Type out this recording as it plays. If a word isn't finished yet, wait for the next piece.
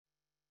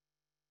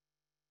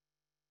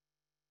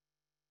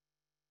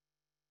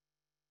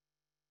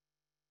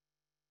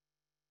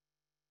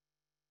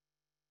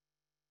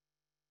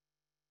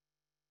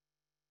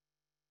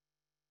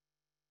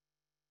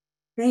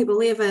Great. Well,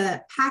 we have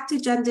a packed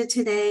agenda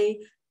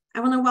today. I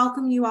want to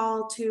welcome you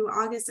all to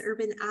August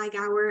Urban Ag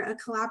Hour, a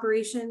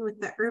collaboration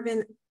with the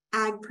Urban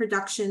Ag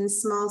Production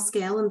Small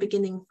Scale and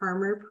Beginning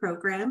Farmer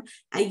Program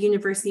at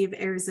University of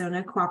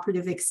Arizona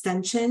Cooperative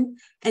Extension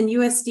and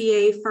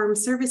USDA Farm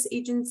Service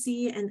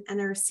Agency and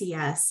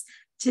NRCS.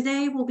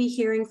 Today, we'll be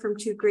hearing from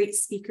two great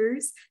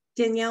speakers,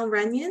 Danielle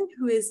Runion,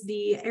 who is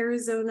the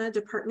Arizona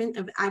Department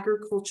of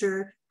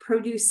Agriculture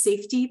Produce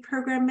Safety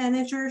Program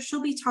Manager.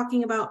 She'll be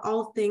talking about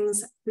all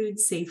things food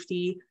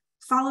safety,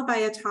 followed by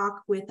a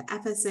talk with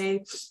FSA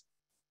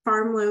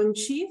Farm Loan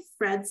Chief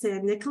Fred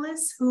San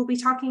Nicolas, who will be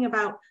talking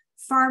about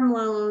farm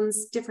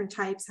loans, different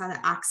types, how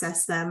to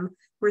access them.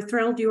 We're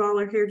thrilled you all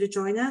are here to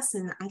join us,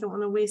 and I don't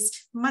want to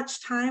waste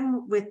much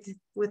time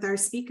with our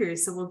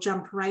speakers, so we'll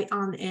jump right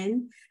on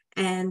in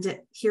and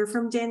hear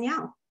from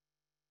Danielle.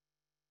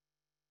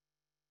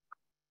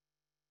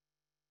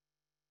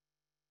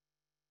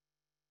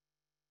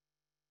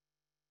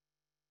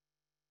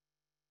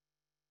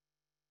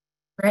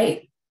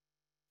 Great.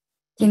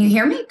 Can you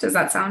hear me? Does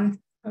that sound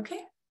okay?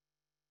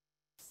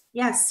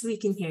 Yes, we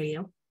can hear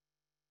you.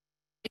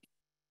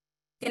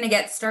 Going to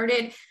get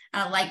started.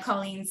 Like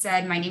Colleen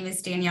said, my name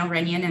is Danielle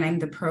Runion, and I'm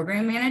the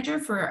program manager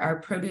for our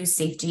produce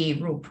safety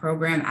rule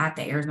program at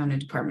the Arizona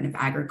Department of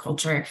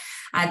Agriculture.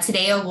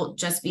 Today, I will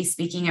just be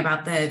speaking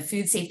about the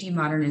Food Safety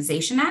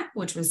Modernization Act,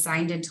 which was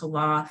signed into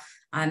law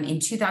in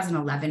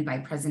 2011 by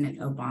President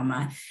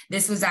Obama.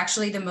 This was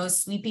actually the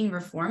most sweeping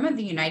reform of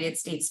the United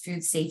States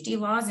food safety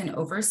laws in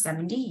over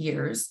 70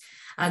 years.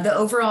 The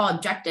overall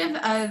objective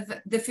of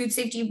the Food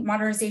Safety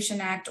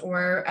Modernization Act,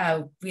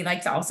 or we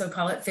like to also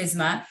call it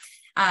FSMA,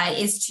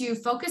 is to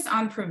focus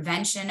on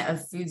prevention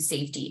of food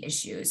safety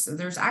issues. So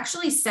there's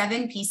actually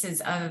 7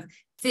 pieces of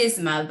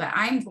FSMA, but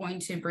I'm going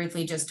to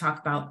briefly just talk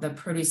about the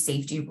produce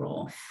safety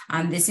rule.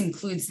 This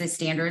includes the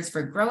standards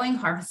for growing,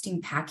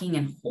 harvesting, packing,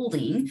 and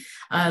holding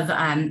of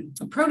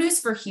produce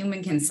for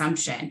human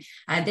consumption.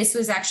 This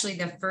was actually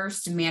the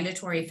first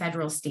mandatory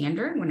federal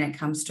standard when it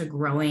comes to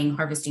growing,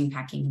 harvesting,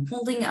 packing, and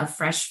holding of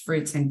fresh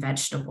fruits and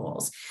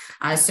vegetables.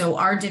 So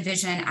our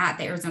division at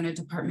the Arizona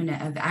Department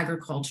of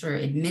Agriculture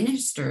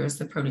administers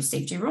the produce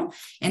safety rule,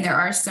 and there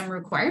are some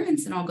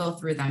requirements, and I'll go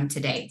through them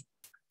today.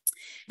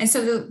 And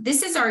so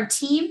this is our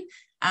team.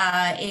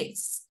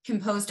 It's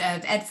composed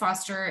of Ed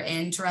Foster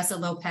and Teresa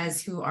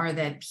Lopez, who are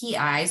the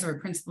PIs or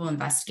principal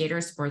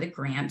investigators for the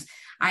grant.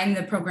 I'm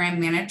the program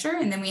manager,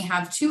 and then we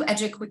have two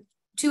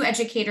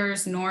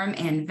educators, Norm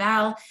and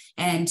Val,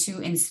 and 2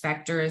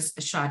 inspectors,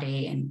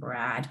 Sade and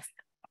Brad.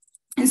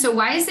 And so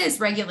why is this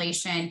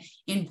regulation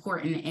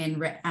important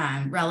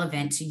and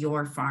relevant to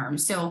your farm?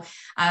 So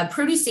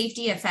produce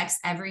safety affects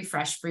every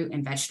fresh fruit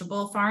and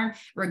vegetable farm,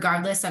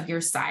 regardless of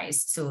your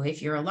size. So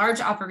if you're a large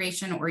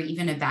operation or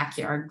even a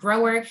backyard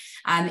grower,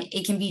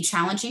 it can be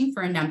challenging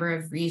for a number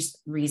of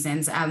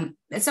reasons.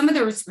 Some of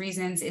those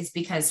reasons is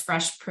because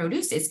fresh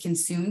produce is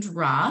consumed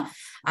raw,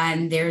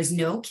 and there's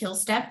no kill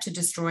step to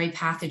destroy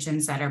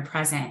pathogens that are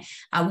present.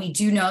 We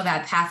do know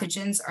that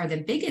pathogens are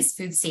the biggest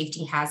food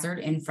safety hazard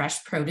in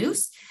fresh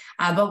produce.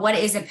 But what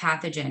is a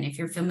pathogen? If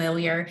you're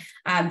familiar,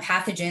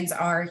 pathogens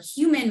are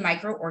human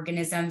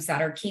microorganisms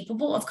that are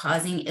capable of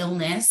causing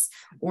illness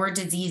or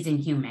disease in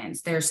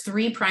humans. There's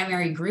 3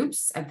 primary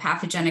groups of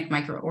pathogenic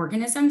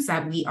microorganisms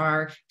that we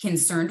are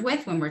concerned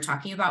with when we're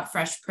talking about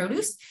fresh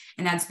produce,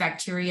 and that's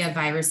bacteria,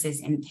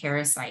 viruses, and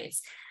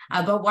parasites.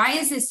 But why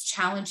is this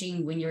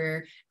challenging when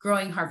you're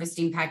growing,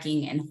 harvesting,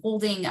 packing, and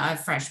holding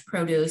fresh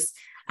produce?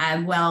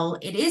 Well,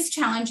 it is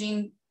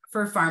challenging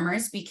for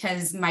farmers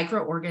because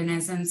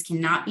microorganisms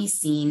cannot be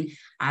seen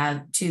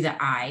to the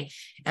eye.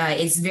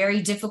 It's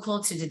very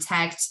difficult to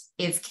detect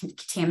if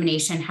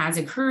contamination has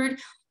occurred,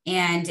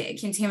 and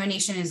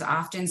contamination is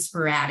often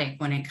sporadic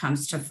when it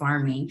comes to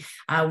farming,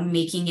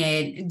 making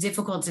it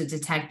difficult to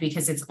detect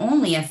because it's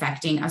only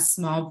affecting a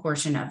small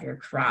portion of your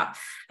crop.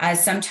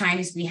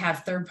 Sometimes we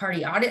have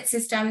third-party audit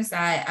systems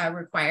that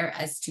require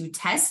us to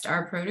test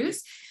our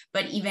produce,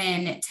 but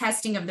even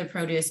testing of the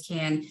produce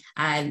can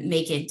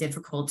make it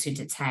difficult to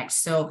detect.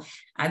 So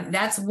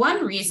that's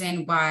one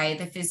reason why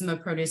the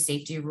FSMA produce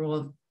safety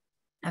rule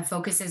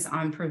focuses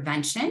on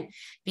prevention,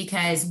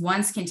 because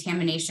once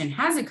contamination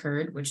has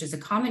occurred, which is a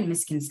common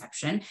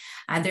misconception,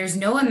 there's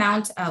no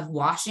amount of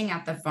washing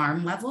at the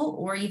farm level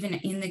or even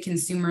in the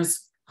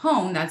consumer's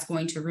home that's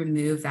going to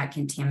remove that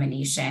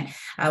contamination.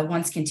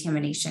 Once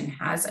contamination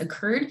has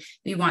occurred,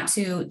 we want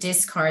to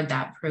discard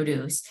that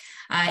produce.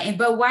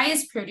 But why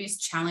is produce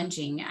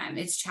challenging?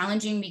 It's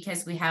challenging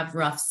because we have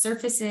rough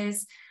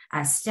surfaces,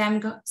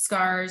 stem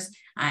scars,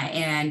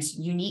 and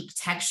unique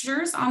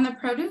textures on the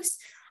produce.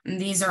 And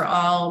these are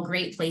all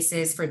great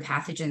places for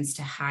pathogens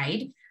to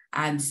hide.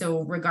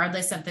 So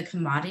regardless of the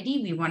commodity,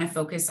 we want to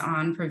focus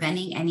on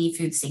preventing any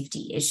food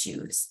safety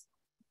issues.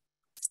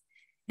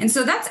 And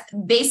so that's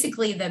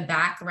basically the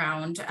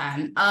background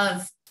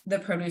of the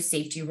produce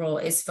safety rule,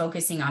 is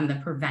focusing on the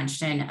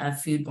prevention of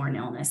foodborne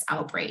illness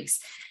outbreaks.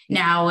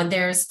 Now,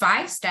 there's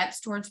 5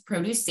 steps towards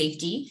produce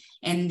safety,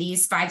 and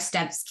these 5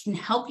 steps can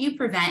help you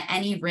prevent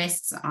any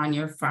risks on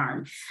your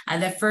farm.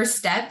 The first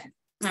step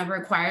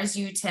requires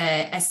you to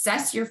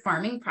assess your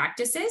farming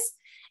practices.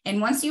 And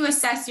once you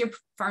assess your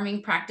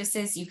farming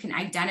practices, you can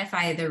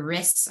identify the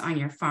risks on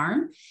your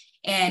farm.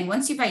 And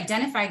once you've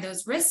identified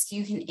those risks,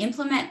 you can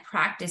implement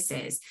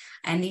practices.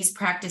 And these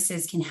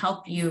practices can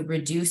help you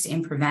reduce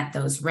and prevent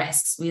those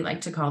risks. We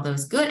like to call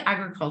those good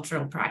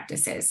agricultural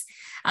practices.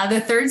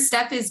 The third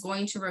step is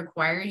going to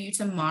require you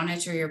to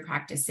monitor your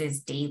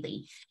practices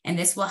daily. And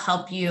this will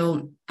help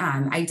you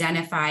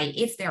identify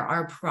if there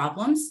are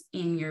problems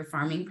in your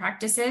farming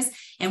practices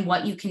and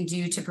what you can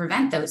do to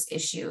prevent those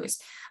issues.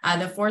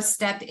 The fourth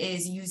step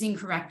is using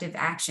corrective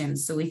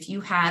actions. So if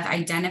you have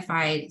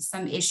identified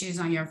some issues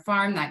on your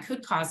farm that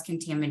could cause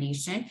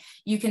contamination,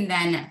 you can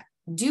then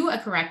do a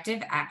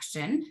corrective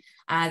action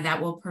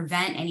that will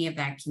prevent any of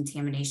that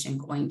contamination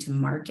going to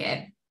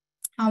market.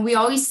 We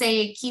always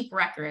say keep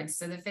records.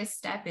 So the fifth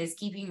step is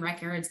keeping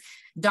records,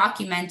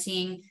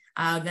 documenting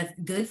the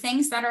good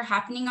things that are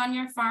happening on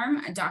your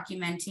farm,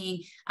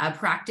 documenting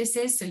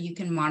practices so you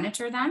can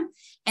monitor them.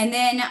 And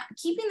then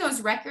keeping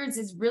those records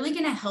is really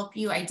going to help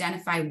you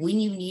identify when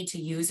you need to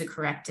use a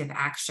corrective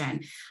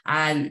action.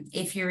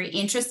 If you're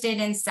interested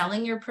in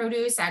selling your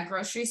produce at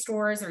grocery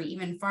stores or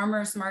even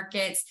farmers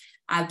markets,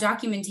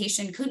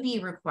 documentation could be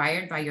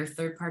required by your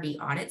third-party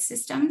audit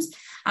systems,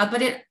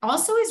 but it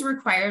also is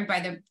required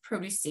by the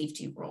produce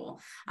safety rule.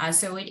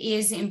 So it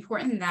is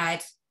important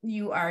that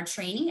you are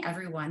training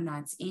everyone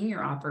that's in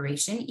your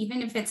operation,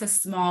 even if it's a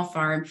small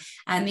farm,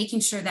 making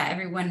sure that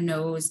everyone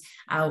knows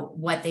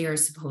what they are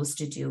supposed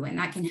to do, and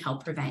that can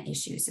help prevent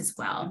issues as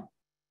well.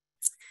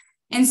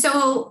 And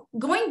so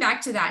going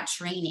back to that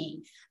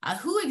training,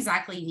 who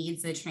exactly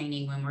needs the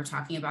training when we're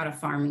talking about a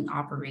farming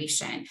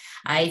operation?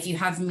 If you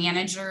have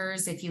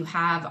managers, if you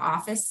have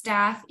office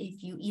staff,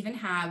 if you even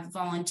have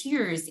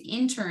volunteers,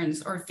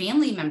 interns, or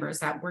family members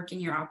that work in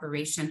your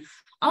operation,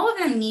 all of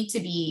them need to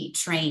be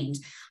trained,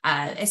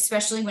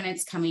 especially when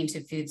it's coming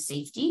to food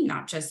safety,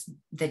 not just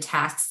the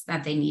tasks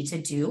that they need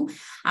to do,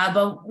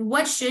 but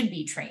what should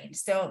be trained.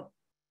 So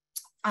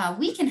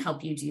we can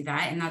help you do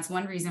that. And that's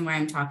one reason why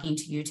I'm talking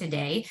to you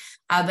today.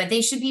 But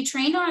they should be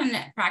trained on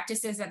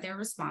practices that they're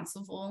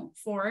responsible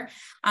for.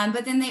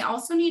 But then they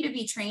also need to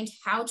be trained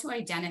how to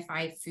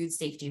identify food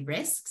safety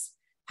risks,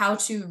 how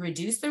to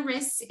reduce the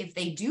risks if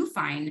they do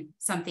find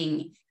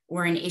something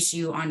or an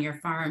issue on your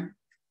farm.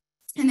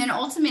 And then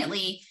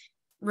ultimately,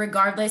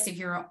 regardless if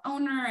you're an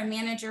owner, a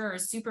manager, or a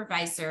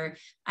supervisor,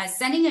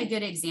 setting a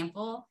good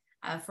example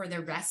for the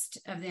rest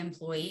of the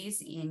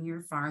employees in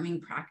your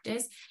farming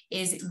practice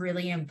is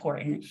really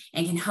important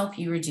and can help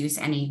you reduce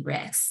any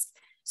risks.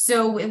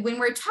 So when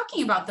we're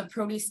talking about the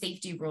produce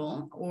safety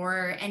rule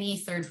or any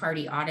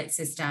third-party audit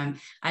system,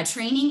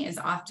 training is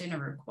often a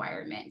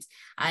requirement.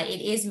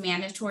 It is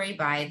mandatory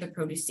by the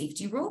produce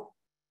safety rule.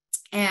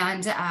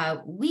 And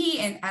we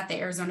at the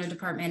Arizona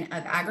Department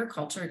of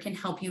Agriculture can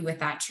help you with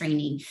that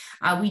training.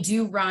 We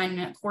do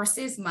run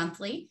courses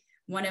monthly.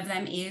 One of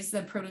them is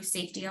the Produce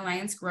Safety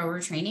Alliance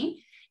Grower Training,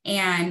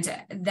 and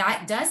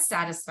that does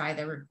satisfy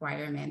the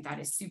requirement that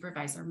a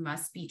supervisor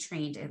must be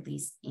trained at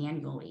least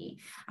annually,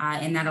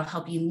 and that'll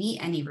help you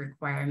meet any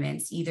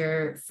requirements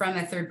either from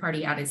a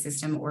third-party audit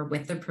system or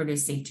with the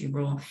produce safety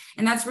rule.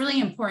 And that's really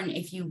important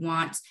if you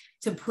want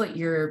to put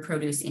your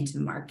produce into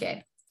the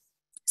market.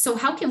 So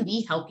how can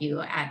we help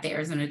you at the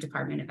Arizona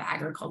Department of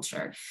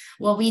Agriculture?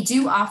 Well, we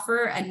do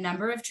offer a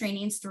number of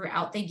trainings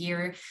throughout the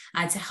year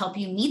to help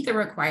you meet the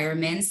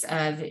requirements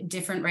of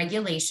different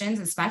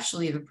regulations,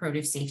 especially the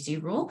produce safety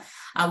rule.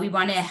 We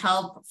want to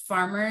help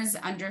farmers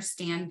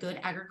understand good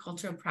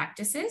agricultural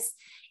practices.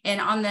 And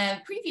on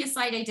the previous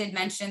slide, I did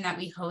mention that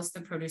we host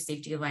the Produce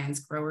Safety Alliance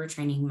Grower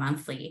Training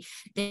monthly.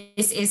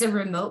 This is a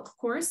remote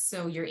course,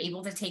 so you're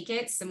able to take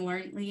it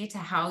similarly to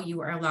how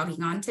you are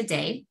logging on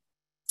today.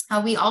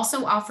 We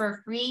also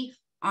offer free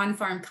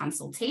on-farm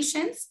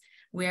consultations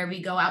where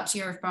we go out to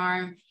your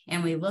farm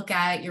and we look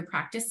at your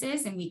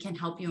practices and we can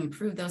help you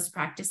improve those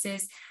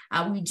practices.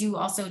 We do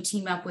also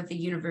team up with the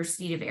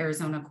University of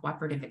Arizona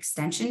Cooperative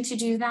Extension to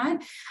do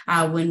that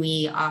when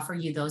we offer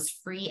you those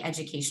free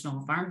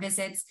educational farm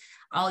visits.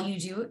 All you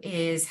do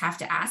is have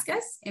to ask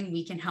us and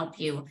we can help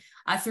you.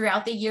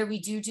 Throughout the year, we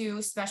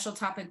do special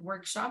topic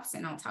workshops,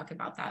 and I'll talk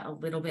about that a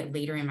little bit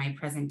later in my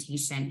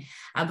presentation.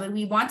 But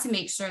we want to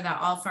make sure that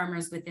all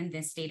farmers within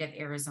the state of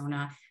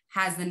Arizona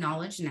has the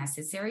knowledge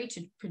necessary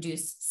to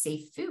produce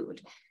safe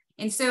food.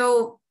 And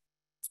so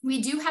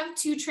we do have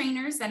two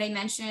trainers that I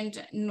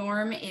mentioned.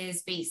 Norm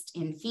is based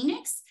in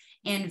Phoenix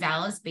and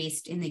Val is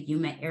based in the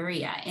Yuma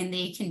area, and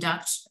they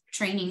conduct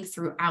training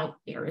throughout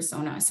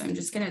Arizona. So I'm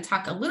just going to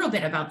talk a little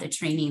bit about the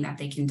training that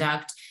they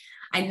conduct.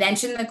 I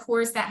mentioned the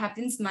course that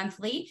happens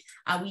monthly.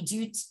 We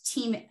do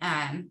team,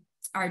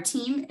 our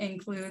team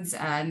includes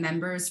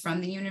members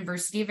from the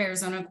University of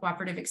Arizona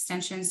Cooperative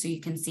Extension. So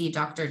you can see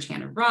Dr.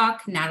 Chana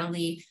Rock,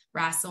 Natalie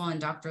Rassel, and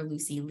Dr.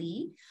 Lucy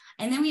Lee.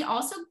 And then we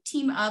also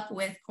team up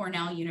with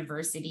Cornell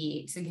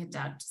University to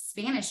conduct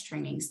Spanish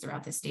trainings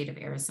throughout the state of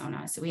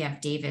Arizona. So we have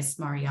Davis,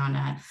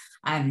 Mariana,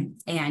 and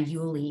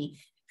Yuli,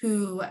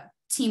 who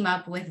team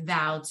up with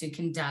Val to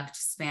conduct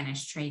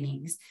Spanish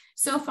trainings.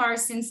 So far,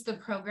 since the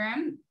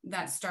program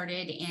that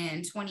started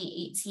in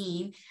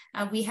 2018,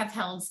 we have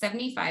held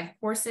 75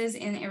 courses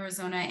in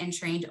Arizona and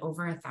trained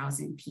over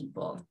 1,000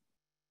 people.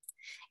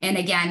 And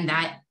again,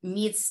 that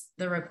meets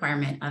the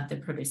requirement of the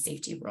produce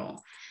safety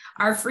rule.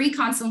 Our free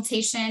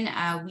consultation,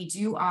 we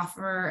do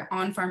offer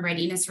on-farm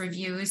readiness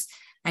reviews.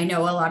 I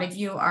know a lot of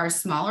you are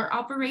smaller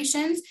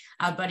operations,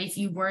 but if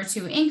you were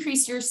to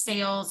increase your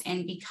sales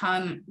and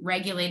become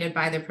regulated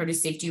by the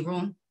produce safety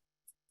rule,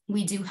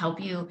 we do help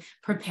you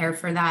prepare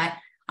for that.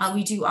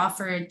 We do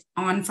offer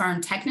on-farm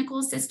technical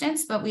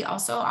assistance, but we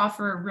also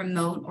offer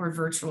remote or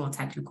virtual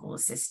technical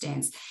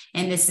assistance.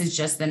 And this is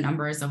just the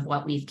numbers of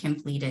what we've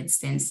completed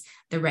since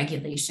the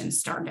regulation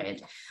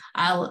started.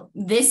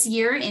 This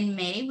year in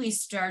May, we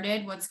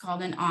started what's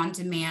called an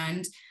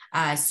on-demand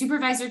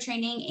supervisor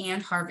training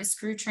and harvest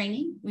crew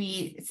training.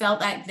 We felt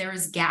that there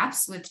was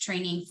gaps with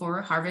training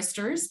for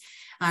harvesters.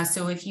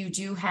 So if you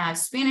do have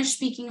Spanish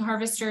speaking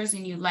harvesters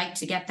and you'd like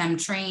to get them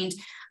trained,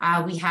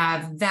 we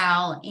have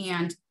Val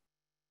and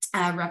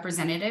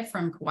representative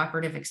from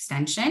Cooperative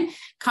Extension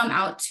come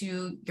out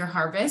to your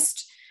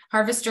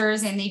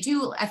harvesters, and they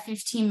do a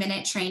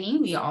 15-minute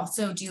training. We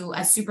also do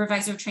a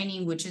supervisor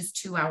training, which is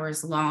 2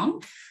 hours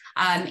long.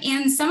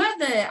 And some of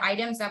the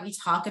items that we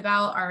talk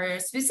about are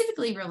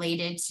specifically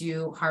related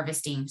to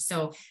harvesting.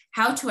 So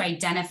how to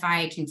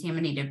identify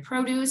contaminated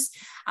produce,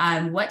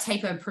 what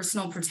type of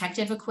personal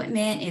protective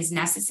equipment is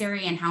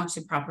necessary and how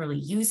to properly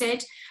use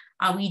it.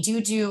 We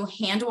do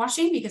hand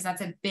washing because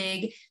that's a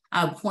big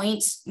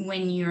point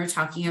when you're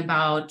talking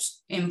about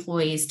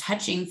employees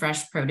touching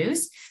fresh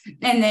produce,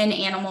 and then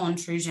animal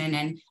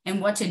intrusion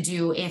and what to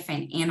do if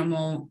an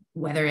animal,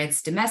 whether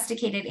it's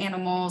domesticated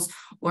animals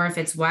or if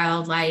it's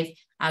wildlife,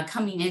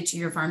 coming into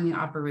your farming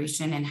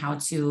operation, and how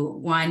to,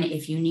 one,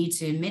 if you need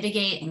to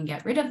mitigate and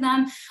get rid of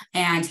them,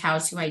 and how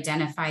to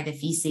identify the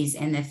feces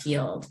in the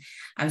field.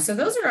 So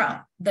those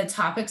are the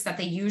topics that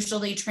they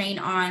usually train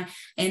on,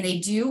 and they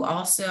do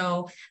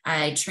also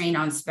train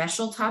on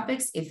special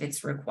topics if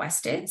it's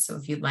requested. So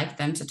if you'd like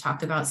them to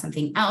talk about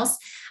something else,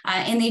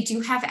 and they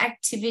do have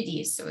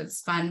activities. So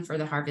it's fun for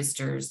the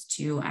harvesters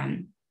to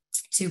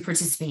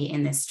participate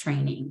in this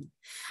training.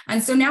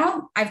 And so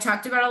now I've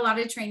talked about a lot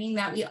of training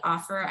that we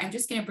offer. I'm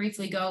just going to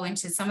briefly go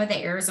into some of the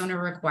Arizona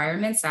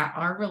requirements that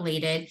are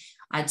related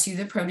to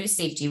the produce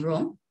safety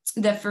rule.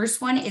 The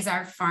first one is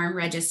our farm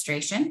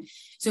registration.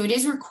 So it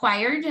is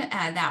required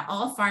that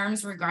all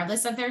farms,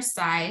 regardless of their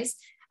size,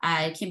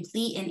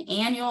 complete an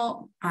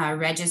annual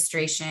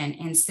registration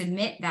and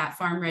submit that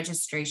farm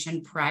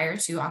registration prior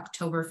to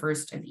October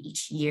 1st of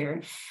each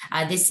year.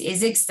 This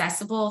is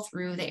accessible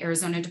through the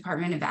Arizona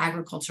Department of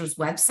Agriculture's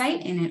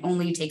website, and it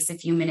only takes a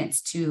few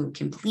minutes to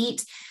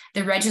complete.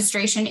 The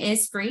registration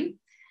is free.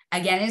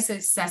 Again, it's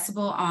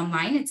accessible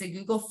online. It's a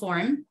Google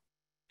form.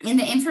 And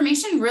the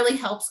information really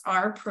helps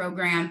our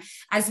program,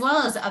 as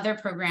well as other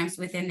programs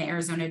within the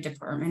Arizona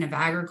Department of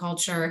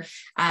Agriculture,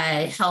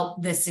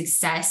 help the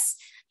success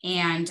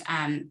and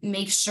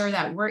make sure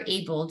that we're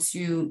able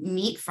to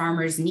meet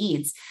farmers'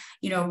 needs.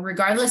 You know,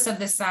 regardless of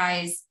the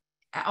size,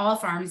 all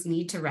farms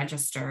need to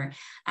register.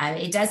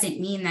 It doesn't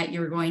mean that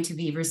you're going to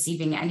be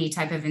receiving any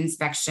type of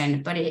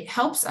inspection, but it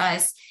helps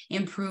us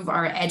improve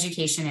our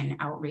education and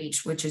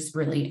outreach, which is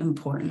really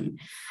important.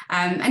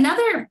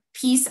 Another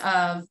piece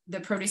of the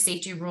produce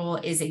safety rule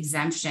is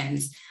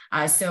exemptions.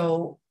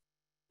 So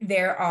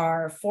there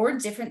are 4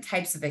 different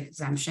types of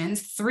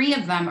exemptions. 3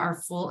 of them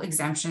are full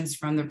exemptions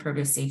from the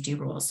produce safety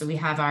rule. So we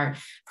have our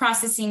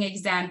processing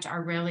exempt,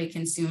 our rarely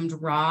consumed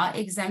raw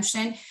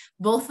exemption.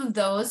 Both of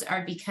those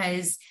are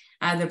because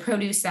the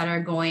produce that are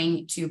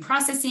going to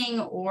processing,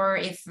 or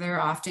if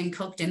they're often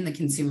cooked in the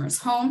consumer's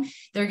home,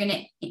 they're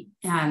going to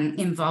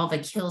involve a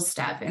kill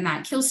step, and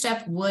that kill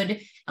step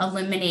would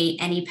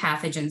eliminate any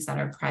pathogens that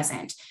are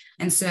present.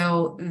 And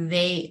so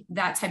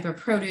that type of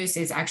produce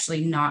is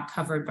actually not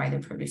covered by the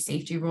produce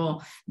safety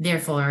rule.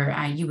 Therefore,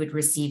 you would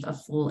receive a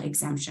full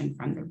exemption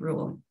from the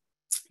rule.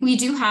 We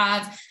do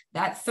have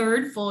that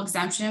third full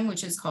exemption,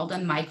 which is called a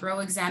micro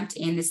exempt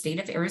in the state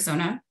of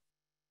Arizona.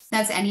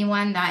 That's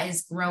anyone that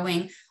is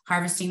growing,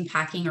 harvesting,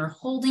 packing, or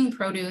holding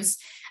produce,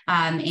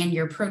 and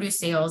your produce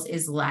sales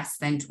is less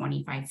than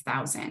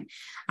 $25,000.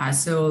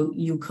 So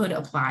you could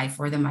apply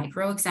for the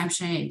micro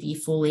exemption and be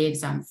fully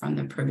exempt from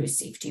the produce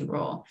safety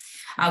rule.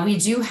 We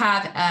do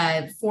have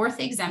a 4th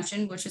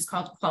exemption, which is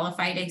called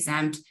qualified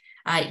exempt.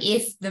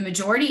 If the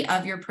majority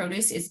of your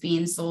produce is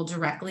being sold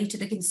directly to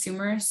the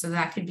consumer, so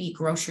that could be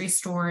grocery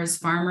stores,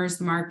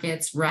 farmers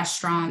markets,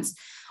 restaurants,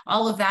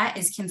 all of that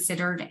is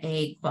considered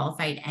a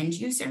qualified end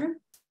user.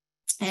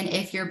 And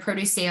if your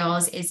produce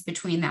sales is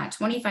between that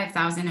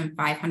 $25,000 and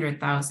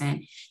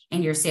 $500,000,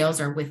 and your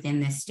sales are within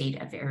the state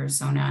of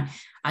Arizona,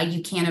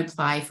 you can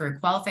apply for a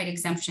qualified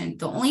exemption.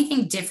 The only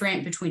thing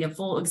different between a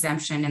full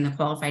exemption and the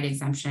qualified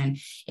exemption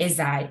is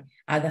that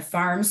the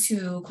farms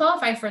who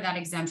qualify for that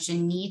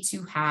exemption need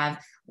to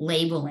have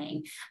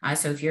labeling.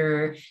 So if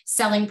you're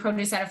selling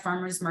produce at a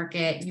farmer's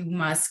market, you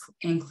must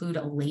include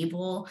a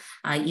label,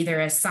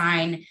 either a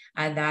sign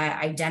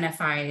that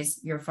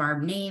identifies your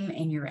farm name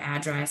and your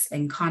address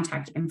and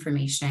contact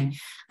information.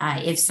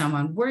 If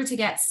someone were to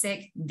get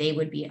sick, they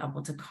would be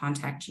able to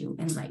contact you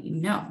and let you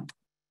know.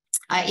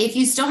 If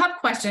you still have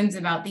questions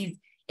about these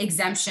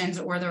exemptions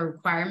or the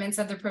requirements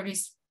of the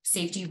produce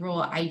safety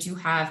rule, I do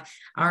have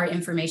our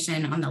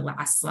information on the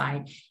last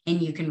slide, and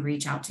you can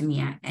reach out to me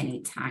at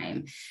any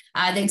time.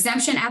 The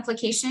exemption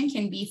application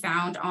can be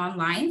found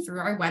online through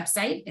our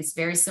website. It's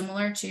very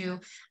similar to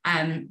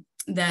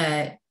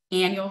the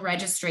annual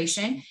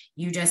registration.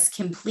 You just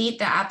complete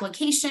the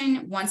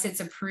application. Once it's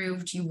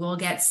approved, you will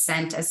get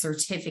sent a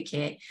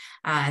certificate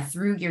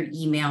through your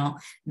email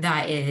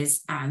that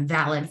is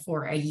valid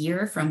for a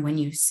year from when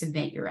you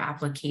submit your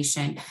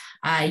application.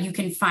 You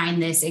can find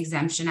this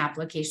exemption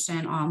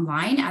application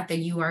online at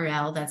the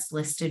URL that's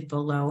listed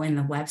below in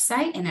the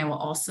website, and I will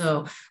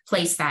also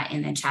place that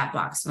in the chat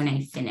box when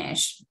I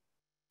finish.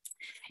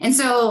 And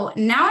so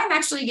now I'm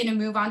actually going to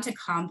move on to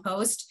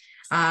compost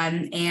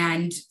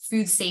and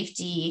food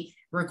safety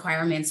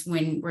requirements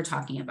when we're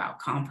talking about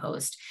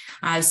compost.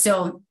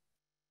 So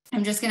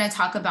I'm just going to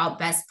talk about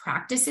best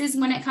practices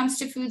when it comes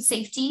to food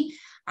safety.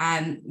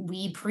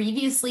 We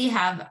previously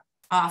have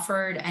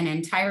offered an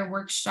entire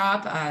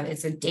workshop.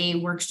 It's a day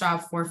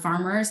workshop for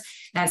farmers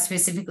that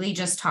specifically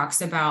just talks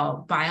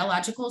about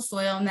biological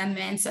soil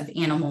amendments of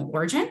animal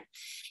origin.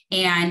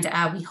 And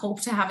we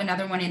hope to have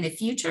another one in the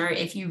future.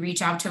 If you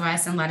reach out to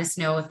us and let us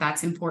know if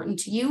that's important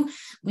to you,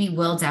 we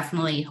will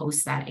definitely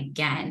host that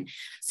again.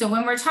 So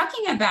when we're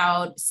talking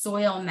about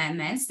soil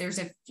amendments, there's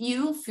a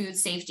few food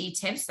safety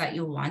tips that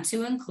you'll want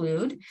to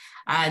include.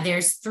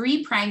 There's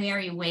 3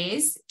 primary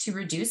ways to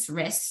reduce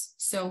risks.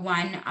 So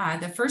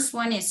the first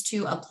one is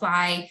to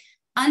apply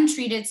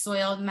untreated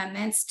soil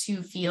amendments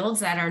to fields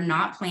that are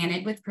not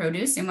planted with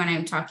produce. And when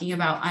I'm talking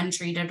about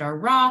untreated or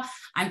raw,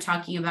 I'm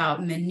talking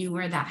about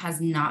manure that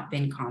has not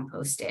been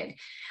composted.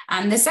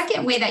 The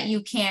second way that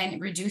you can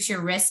reduce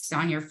your risks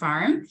on your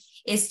farm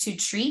is to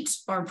treat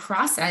or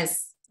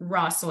process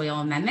raw soil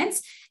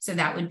amendments. So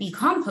that would be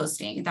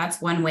composting. That's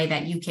one way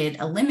that you could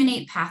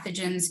eliminate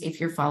pathogens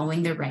if you're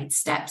following the right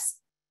steps.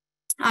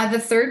 The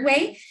third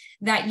way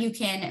that you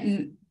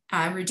can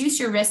reduce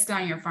your risk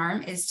on your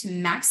farm is to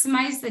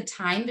maximize the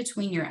time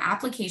between your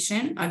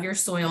application of your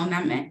soil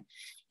amendment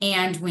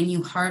and when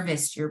you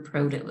harvest your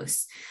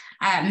produce.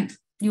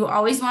 You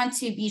always want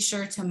to be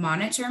sure to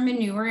monitor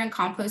manure and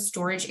compost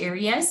storage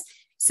areas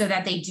so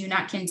that they do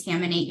not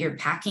contaminate your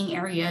packing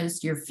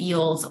areas, your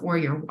fields, or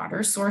your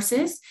water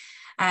sources.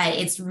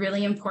 It's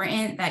really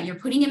important that you're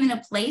putting them in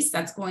a place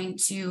that's going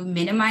to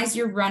minimize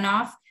your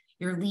runoff,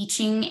 your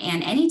leaching,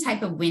 and any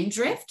type of wind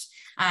drift.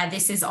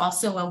 This is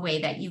also a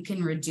way that you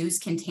can reduce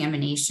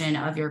contamination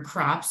of your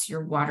crops,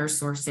 your water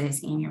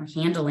sources, and your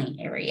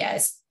handling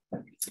areas.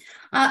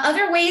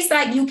 Other ways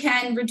that you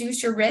can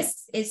reduce your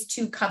risks is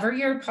to cover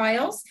your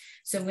piles.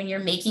 So when you're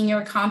making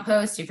your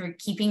compost, if you're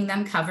keeping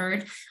them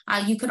covered,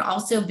 you could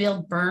also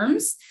build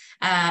berms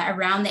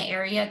around the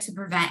area to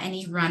prevent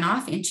any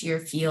runoff into your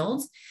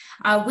field.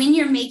 When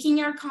you're making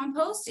your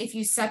compost, if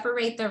you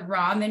separate the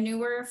raw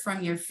manure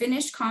from your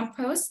finished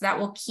compost, that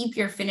will keep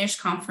your finished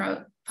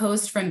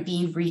compost from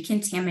being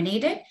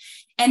recontaminated.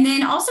 And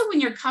then also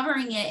when you're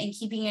covering it and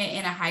keeping it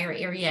in a higher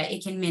area,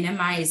 it can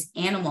minimize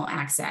animal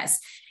access.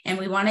 And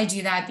we want to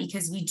do that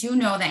because we do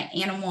know that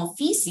animal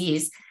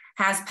feces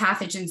has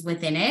pathogens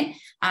within it.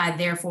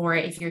 Therefore,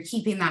 if you're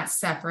keeping that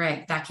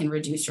separate, that can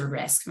reduce your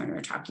risk when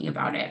we're talking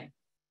about it.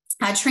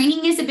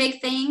 Training is a big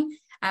thing.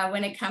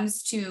 When it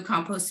comes to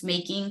compost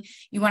making,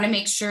 you want to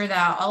make sure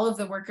that all of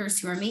the workers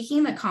who are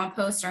making the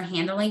compost are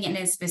handling it in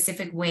a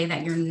specific way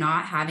that you're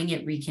not having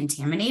it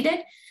recontaminated.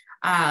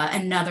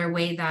 Another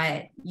way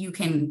that you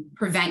can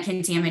prevent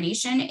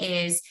contamination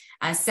is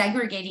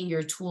segregating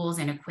your tools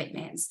and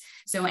equipments.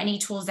 So any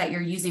tools that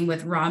you're using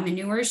with raw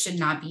manure should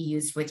not be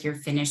used with your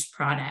finished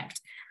product.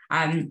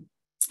 And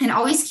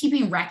always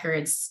keeping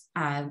records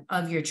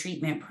of your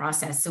treatment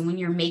process. So when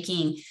you're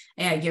making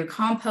your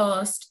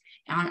compost,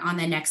 on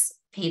the next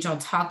page, I'll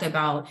talk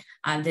about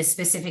the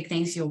specific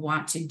things you'll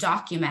want to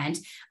document,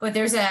 but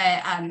there's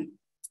a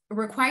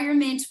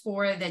requirement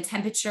for the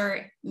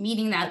temperature,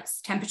 meeting that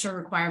temperature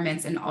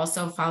requirements and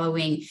also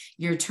following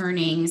your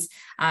turnings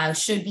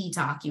should be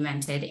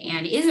documented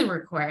and is a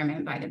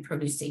requirement by the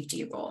produce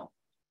safety rule.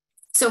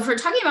 So if we're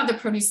talking about the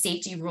produce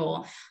safety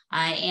rule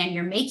and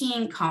you're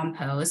making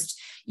compost,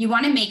 you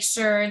want to make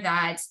sure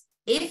that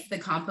if the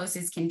compost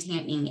is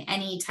containing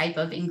any type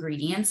of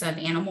ingredients of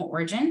animal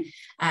origin,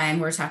 and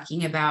we're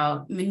talking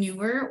about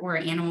manure or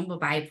animal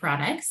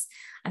byproducts,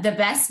 the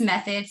best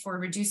method for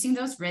reducing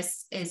those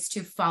risks is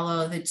to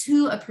follow the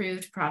 2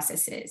 approved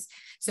processes.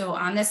 So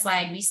on this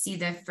slide, we see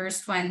the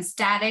first one,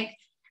 static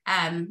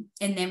And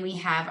then we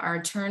have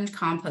our turned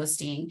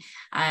composting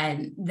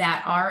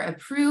that are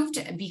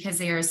approved because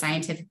they are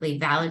scientifically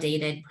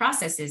validated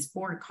processes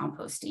for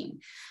composting.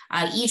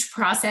 Each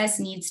process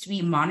needs to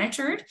be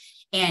monitored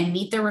and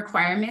meet the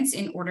requirements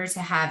in order to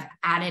have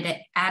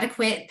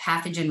adequate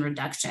pathogen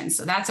reduction.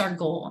 So that's our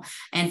goal.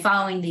 And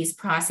following these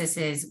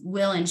processes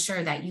will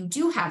ensure that you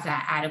do have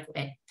that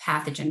adequate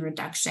pathogen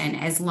reduction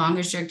as long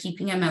as you're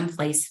keeping them in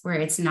place where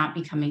it's not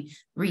becoming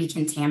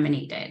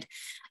recontaminated.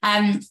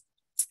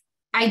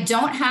 I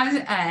don't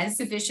have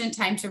sufficient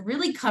time to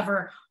really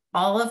cover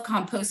all of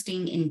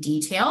composting in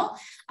detail,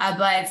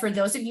 but for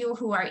those of you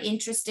who are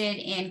interested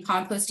in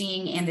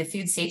composting and the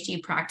food safety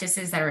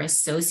practices that are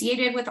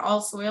associated with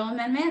all soil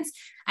amendments,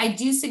 I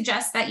do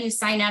suggest that you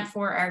sign up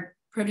for our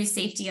Produce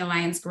Safety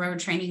Alliance Grow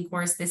Training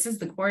course. This is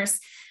the course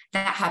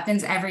that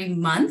happens every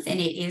month,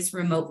 and it is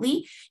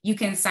remotely. You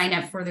can sign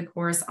up for the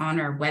course on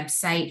our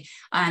website,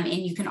 and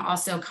you can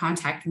also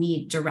contact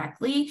me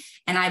directly,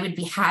 and I would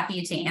be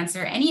happy to answer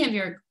any of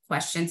your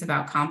questions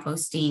about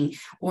composting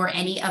or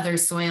any other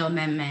soil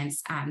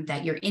amendments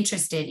that you're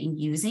interested in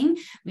using.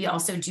 We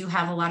also do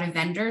have a lot of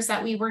vendors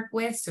that we work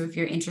with. So if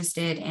you're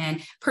interested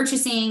in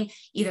purchasing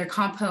either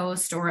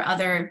compost or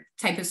other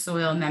type of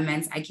soil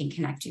amendments, I can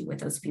connect you with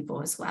those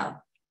people as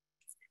well.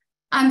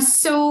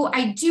 So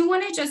I do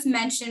want to just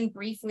mention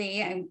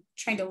briefly, I'm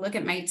trying to look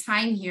at my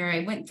time here. I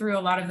went through a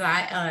lot of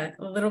that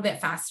a little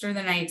bit faster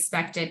than I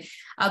expected,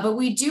 but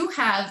we do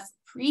have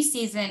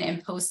preseason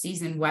and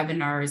postseason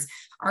webinars.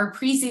 Our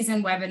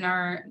preseason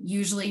webinar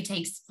usually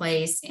takes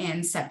place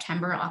in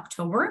September,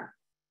 October.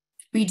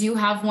 We do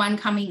have one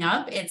coming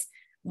up. It's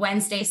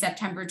Wednesday,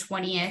 September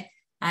 20th.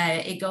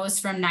 It goes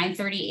from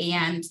 9:30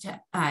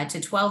 a.m.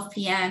 to 12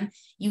 p.m.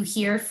 You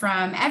hear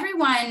from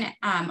everyone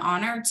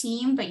on our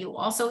team, but you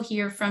also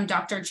hear from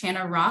Dr.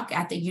 Channa Rock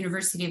at the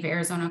University of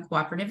Arizona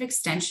Cooperative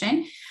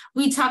Extension.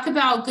 We talk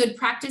about good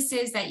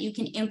practices that you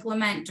can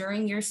implement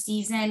during your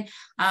season,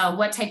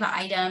 what type of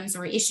items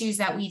or issues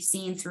that we've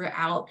seen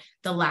throughout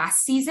the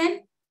last season.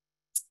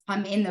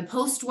 In the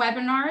post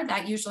webinar,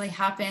 that usually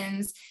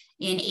happens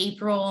in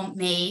April,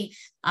 May,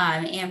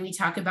 and we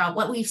talk about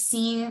what we've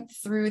seen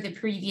through the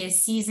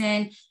previous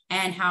season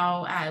and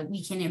how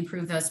we can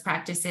improve those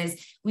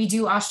practices. We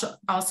do also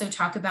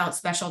talk about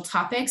special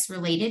topics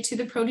related to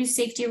the produce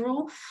safety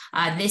rule.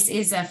 This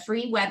is a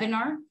free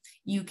webinar.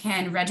 You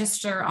can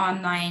register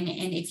online,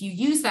 and if you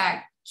use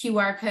that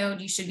QR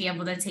code, you should be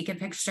able to take a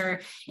picture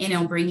and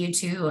it'll bring you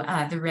to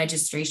the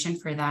registration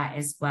for that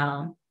as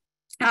well.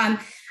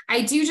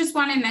 I do just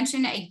want to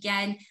mention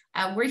again,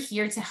 we're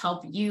here to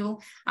help you.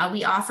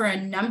 We offer a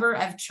number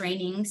of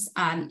trainings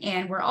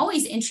and we're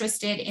always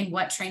interested in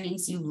what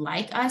trainings you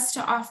like us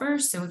to offer.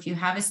 So if you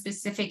have a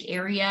specific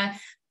area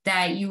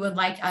that you would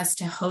like us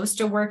to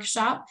host a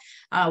workshop,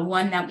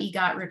 one that we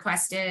got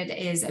requested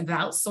is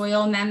about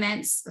soil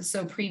amendments.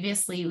 So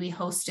previously we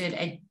hosted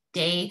a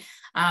day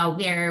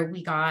where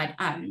we got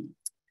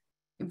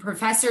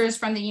professors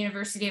from the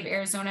University of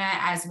Arizona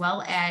as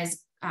well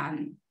as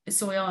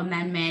soil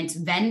amendment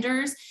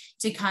vendors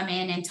to come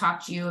in and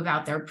talk to you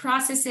about their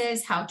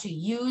processes, how to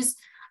use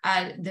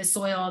the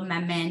soil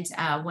amendment,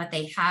 what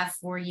they have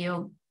for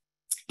you,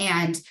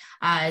 and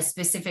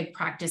specific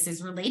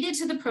practices related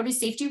to the produce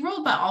safety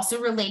rule, but also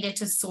related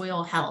to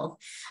soil health.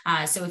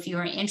 So if you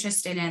are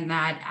interested in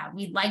that,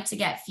 we'd like to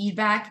get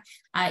feedback.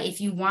 If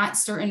you want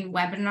certain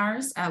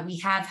webinars, we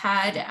have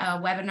had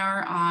a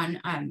webinar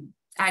on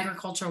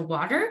agricultural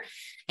water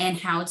and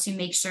how to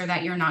make sure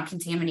that you're not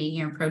contaminating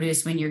your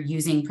produce when you're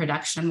using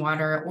production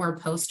water or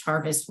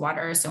post-harvest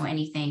water, so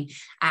anything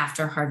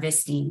after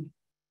harvesting.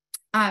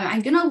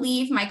 I'm going to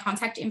leave my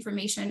contact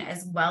information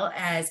as well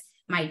as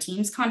my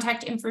team's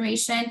contact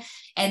information,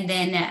 and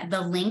then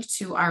the link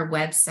to our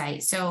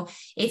website. So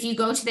if you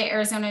go to the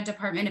Arizona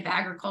Department of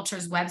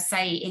Agriculture's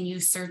website and you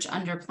search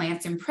under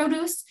plants and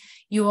produce,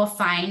 you will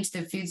find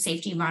the Food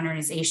Safety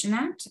Modernization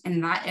Act,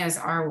 and that is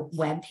our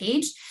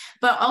webpage.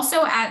 But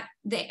also at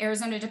the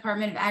Arizona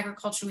Department of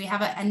Agriculture, we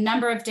have a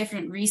number of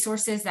different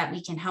resources that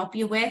we can help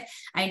you with.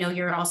 I know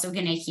you're also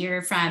going to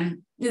hear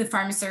from the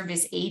Farm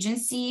Service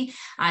Agency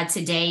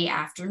today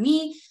after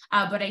me,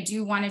 but I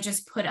do want to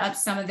just put up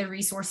some of the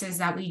resources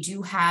that we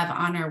do have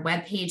on our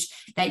webpage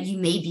that you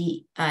may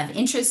be of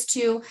interest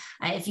to.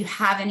 If you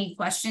have any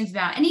questions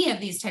about any of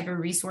these type of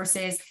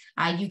resources,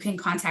 you can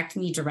contact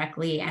me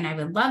directly, and I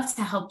would love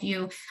to help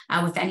you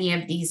with any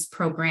of these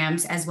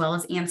programs, as well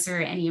as answer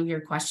any of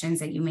your questions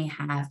that you may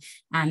have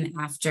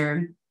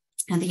after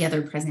the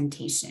other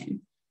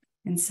presentation.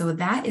 And so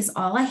that is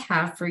all I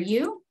have for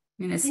you.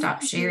 I'm going to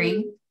stop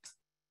sharing.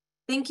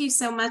 Thank you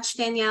so much,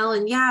 Danielle.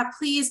 And yeah,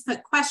 please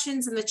put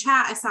questions in the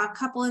chat. I saw a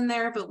couple in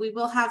there, but we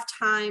will have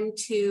time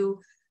to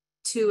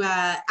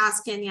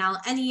ask Danielle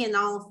any and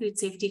all food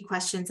safety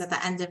questions at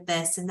the end of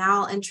this. And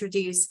now I'll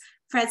introduce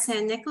Fred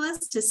San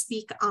Nicolas to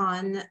speak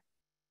on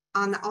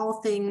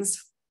all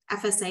things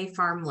FSA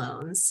farm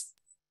loans.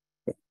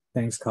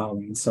 Thanks,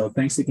 Colleen. So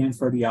thanks again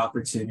for the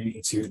opportunity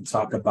to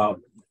talk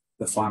about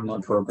the farm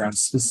loan program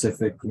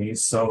specifically.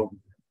 So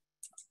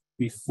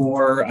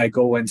Before I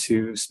go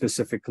into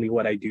specifically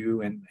what I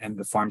do and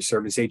the Farm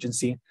Service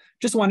Agency,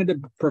 just wanted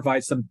to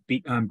provide some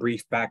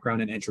brief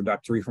background and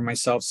introductory for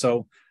myself.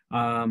 So,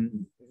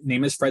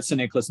 name is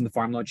Nicolas. I'm the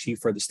Farm Loan Chief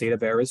for the state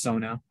of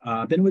Arizona.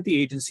 Been with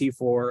the agency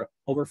for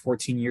over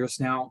 14 years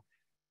now.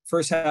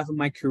 First half of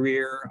my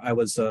career, I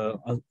was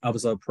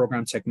a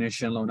program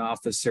technician, loan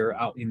officer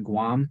out in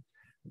Guam.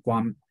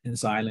 Guam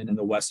is an island in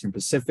the Western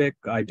Pacific.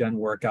 I've done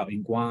work out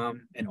in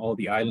Guam and all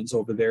the islands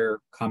over there,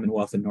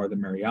 Commonwealth and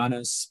Northern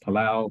Marianas,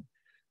 Palau,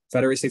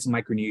 Federated States of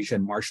Micronesia,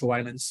 and Marshall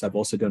Islands. I've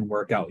also done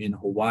work out in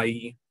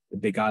Hawaii, the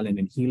Big Island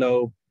in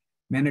Hilo,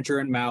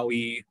 manager in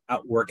Maui,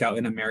 work out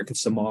in American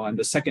Samoa. And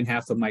the second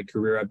half of my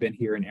career, I've been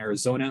here in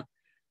Arizona,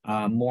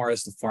 more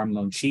as the Farm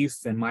Loan Chief.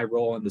 And my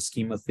role in the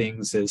scheme of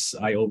things is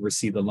I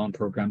oversee the loan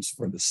programs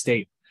for the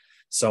state.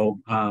 So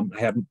I'm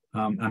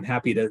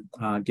happy to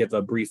give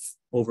a brief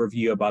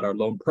overview about our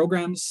loan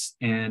programs.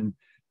 And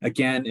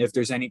again, if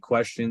there's any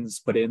questions,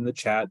 put it in the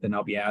chat, then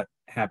I'll be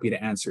happy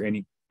to answer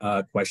any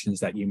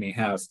questions that you may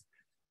have.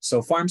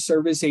 So Farm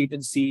Service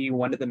Agency,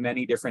 one of the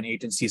many different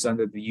agencies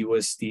under the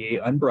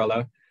USDA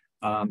umbrella.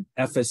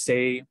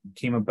 FSA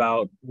came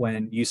about when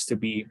it used to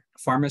be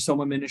Farmers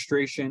Home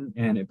Administration,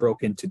 and it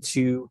broke into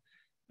two.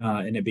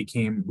 And it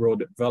became Rural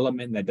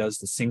Development that does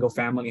the single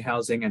family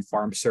housing, and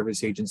Farm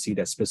Service Agency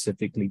that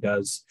specifically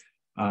does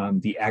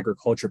the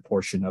agriculture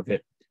portion of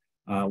it.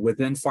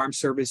 Within Farm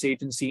Service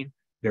Agency,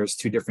 there's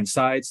two different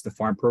sides: the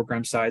farm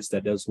program sides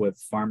that does with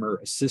farmer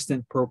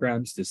assistant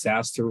programs,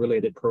 disaster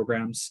related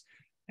programs,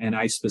 and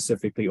I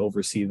specifically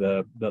oversee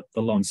the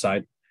loan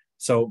side.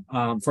 So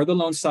for the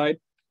loan side,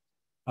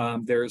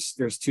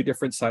 there's two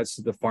different sides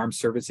to the Farm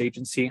Service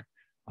Agency.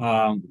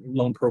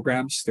 Loan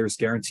programs. There's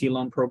guarantee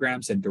loan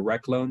programs and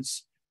direct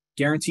loans.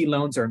 Guarantee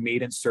loans are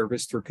made and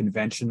serviced through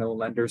conventional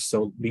lenders.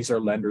 So these are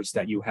lenders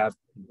that you have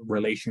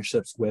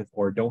relationships with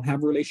or don't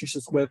have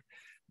relationships with.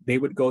 They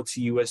would go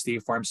to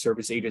USDA Farm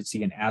Service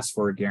Agency and ask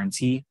for a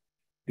guarantee.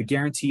 The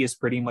guarantee is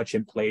pretty much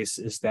in place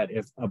is that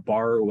if a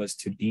borrower was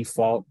to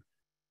default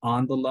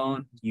on the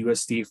loan,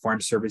 USDA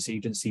Farm Service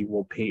Agency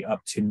will pay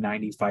up to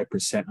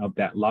 95% of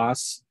that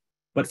loss.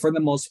 But for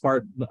the most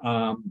part,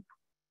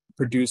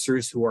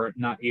 producers who are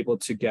not able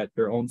to get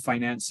their own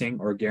financing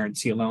or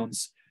guarantee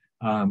loans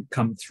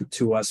come through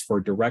to us for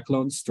direct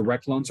loans.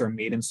 Direct loans are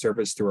made and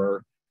serviced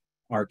through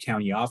our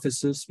county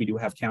offices. We do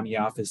have county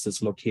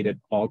offices located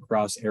all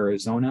across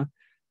Arizona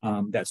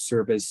that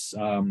service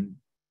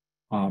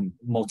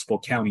multiple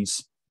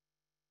counties.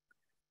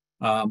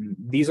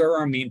 These are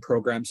our main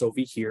programs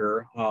over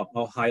here.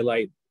 I'll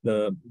highlight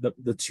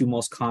the two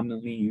most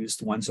commonly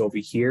used ones over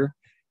here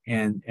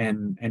and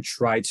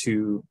try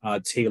to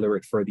tailor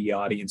it for the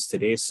audience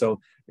today. So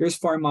there's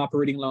farm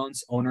operating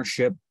loans,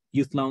 ownership,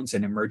 youth loans,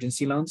 and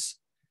emergency loans.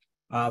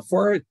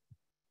 For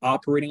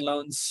operating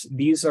loans,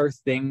 these are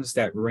things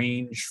that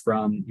range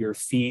from your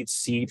feed,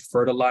 seed,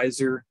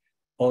 fertilizer,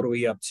 all the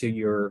way up to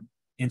your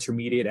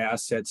intermediate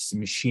assets,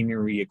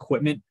 machinery,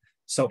 equipment.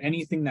 So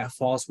anything that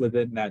falls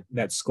within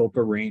that scope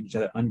of range,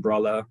 that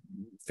umbrella,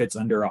 fits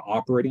under our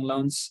operating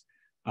loans.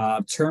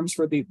 Terms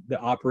for the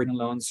operating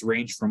loans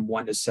range from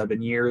 1 to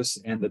 7 years,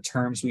 and the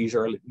terms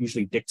are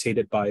usually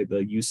dictated by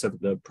the use of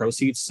the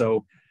proceeds.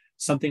 So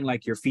something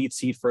like your feed,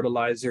 seed,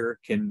 fertilizer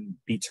can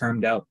be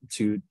termed out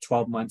to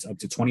 12 months up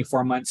to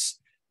 24 months.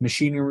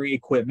 Machinery,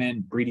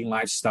 equipment, breeding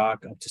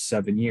livestock up to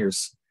 7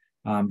 years.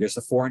 There's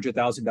a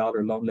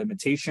 $400,000 loan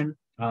limitation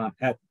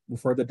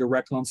for the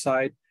direct loan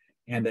side,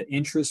 and the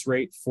interest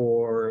rate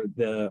for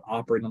the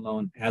operating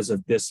loan as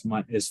of this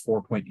month is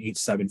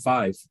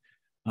 4.875.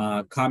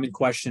 Common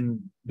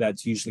question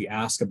that's usually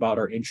asked about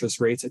our interest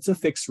rates. It's a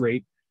fixed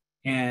rate.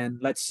 And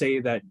let's say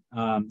that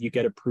you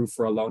get approved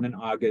for a loan in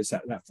August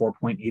at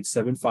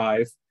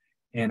 4.875,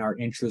 and our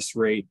interest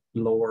rate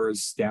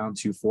lowers down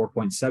to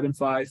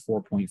 4.75,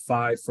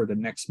 4.5 for the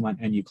next month,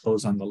 and you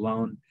close on the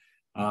loan.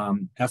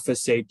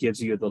 FSA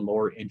gives you the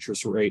lower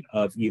interest rate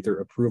of either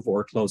approval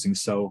or closing.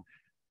 So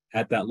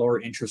at that lower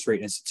interest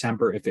rate in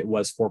September, if it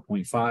was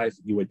 4.5,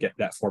 you would get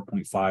that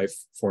 4.5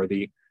 for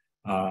the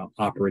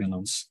operating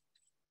loans.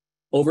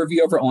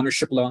 Overview of our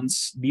ownership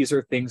loans. These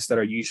are things that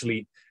are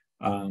usually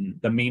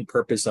the main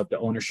purpose of the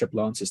ownership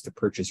loans is to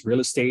purchase real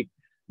estate,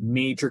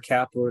 major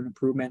capital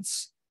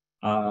improvements.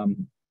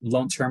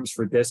 Loan terms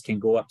for this can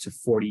go up to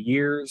 40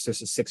 years.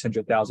 There's a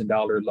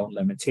 $600,000 loan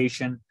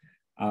limitation.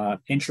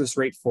 Interest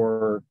rate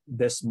for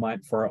this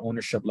month for our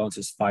ownership loans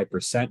is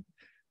 5%.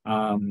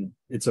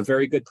 It's a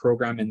very good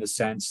program in the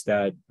sense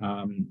that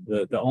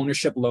the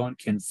ownership loan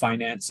can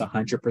finance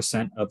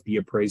 100% of the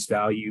appraised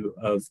value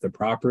of the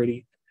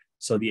property.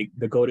 So the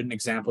golden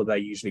example that I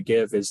usually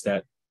give is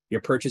that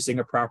you're purchasing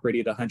a property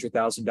at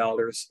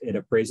 $100,000. It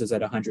appraises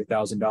at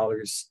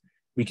 $100,000.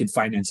 We can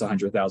finance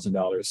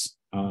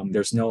 $100,000.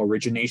 There's no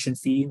origination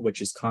fee,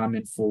 which is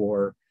common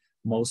for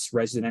most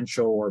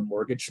residential or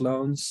mortgage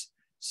loans.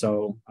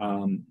 So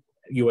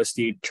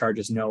USD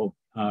charges no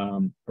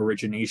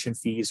origination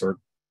fees or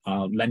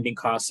lending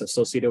costs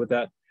associated with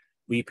that.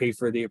 We pay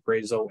for the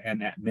appraisal,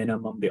 and at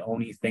minimum, the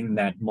only thing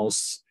that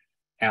most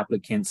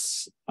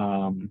applicants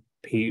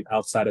pay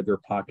outside of their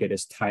pocket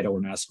is title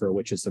and escrow,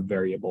 which is a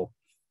variable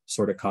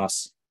sort of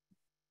cost.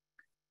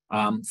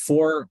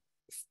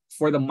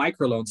 For the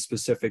microloan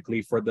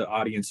specifically, for the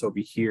audience over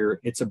here,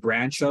 it's a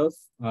branch of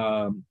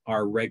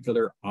our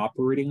regular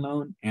operating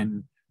loan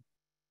and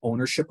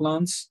ownership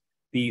loans.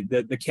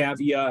 The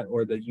caveat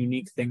or the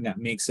unique thing that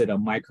makes it a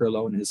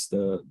microloan is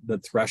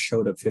the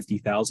threshold of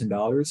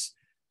 $50,000.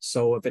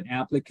 So if an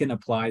applicant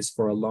applies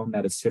for a loan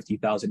that is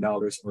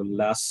 $50,000 or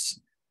less,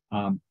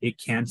 it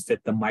can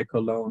fit the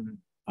microloan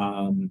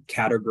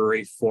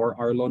category for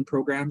our loan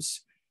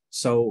programs.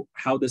 So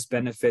how this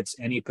benefits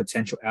any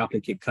potential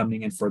applicant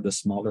coming in for the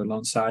smaller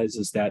loan size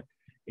is that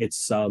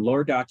it's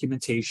lower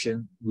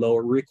documentation,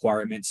 lower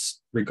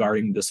requirements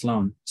regarding this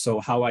loan. So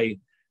how I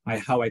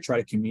try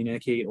to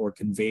communicate or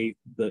convey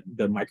the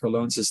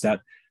microloans is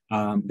that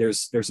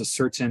there's a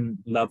certain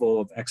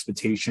level of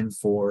expectation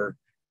for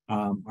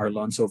our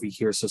loans over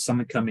here. So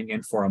someone coming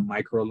in for a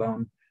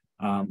microloan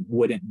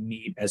wouldn't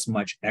need as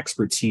much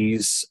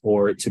expertise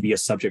or to be a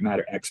subject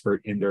matter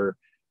expert in their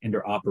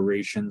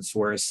operations,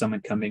 whereas someone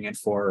coming in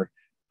for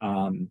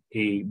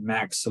a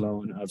max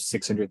loan of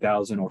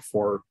 $600,000 or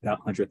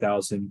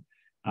 $400,000,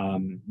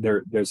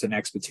 there's an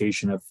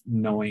expectation of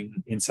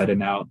knowing inside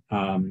and out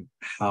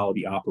how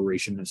the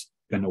operation is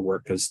going to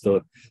work, because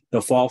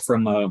the fall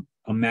from a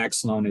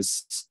max loan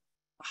is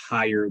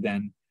higher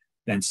than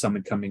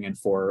someone coming in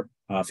for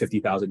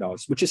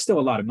 $50,000, which is still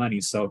a lot of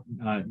money. So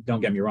don't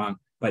get me wrong,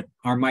 but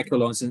our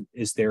microloans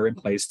is there in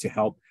place to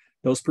help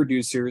those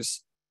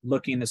producers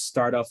looking to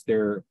start off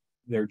their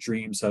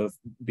dreams of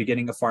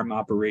beginning a farm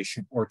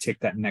operation or take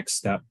that next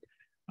step.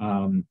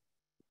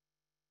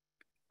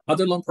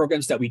 Other loan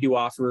programs that we do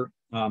offer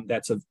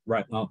that's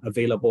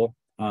available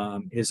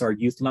is our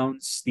youth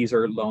loans. These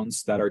are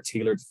loans that are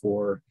tailored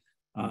for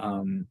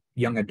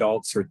young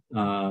adults or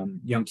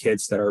young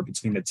kids that are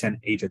between the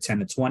age of 10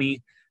 to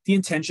 20. The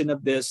intention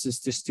of this is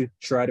just to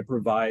try to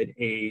provide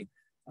a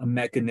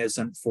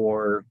mechanism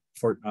for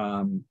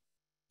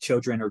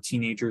children or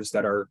teenagers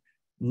that are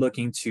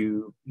looking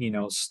to,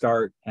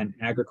 start an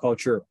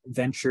agriculture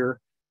venture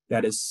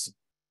that is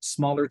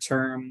smaller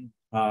term,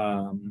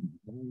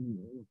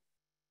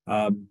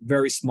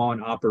 very small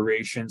in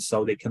operation,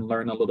 so they can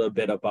learn a little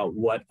bit about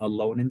what a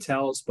loan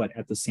entails, but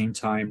at the same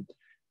time,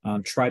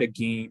 try to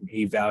gain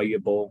a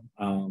valuable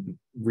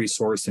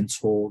resource and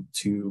tool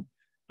to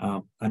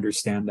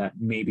understand that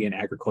maybe an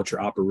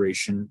agriculture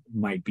operation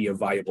might be a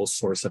viable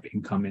source of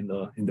income in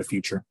the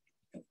future.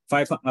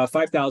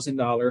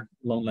 $5,000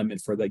 loan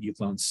limit for the youth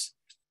loans.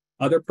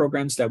 Other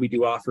programs that we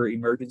do offer,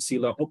 emergency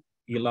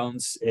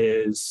loans,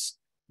 is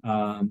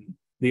the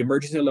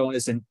emergency loan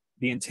is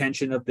the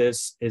intention of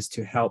this is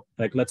to help,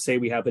 like, let's say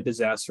we have a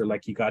disaster,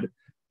 like you got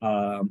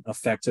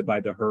affected by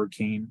the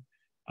hurricane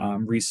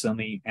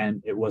recently,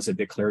 and it was a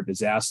declared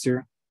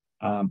disaster.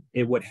 The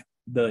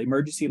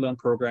emergency loan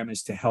program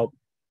is to help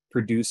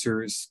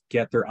producers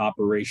get their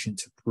operation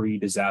to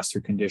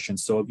pre-disaster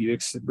conditions. So if you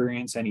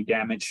experience any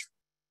damage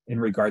in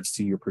regards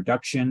to your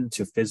production,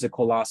 to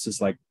physical losses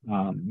like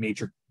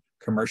major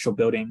commercial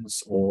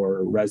buildings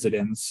or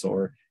residents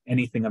or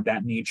anything of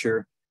that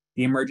nature,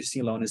 the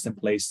emergency loan is in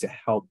place to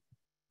help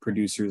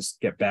producers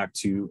get back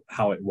to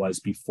how it was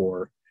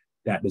before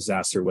that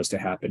disaster was to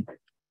happen.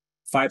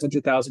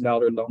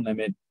 $500,000 loan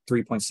limit,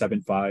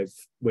 3.75,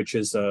 which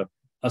is a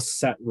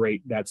set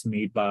rate that's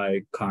made by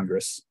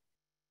Congress.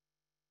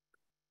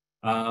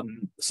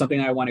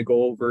 Something I want to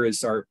go over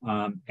is our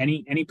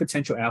any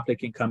potential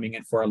applicant coming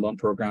in for our loan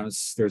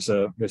programs. There's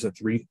a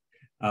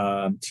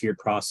tiered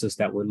process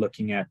that we're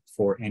looking at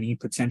for any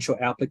potential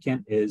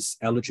applicant is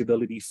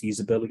eligibility,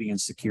 feasibility, and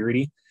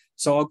security.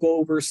 So I'll go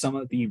over some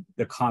of the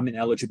common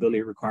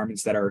eligibility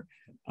requirements that are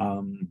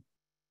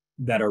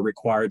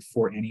required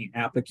for any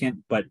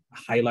applicant, but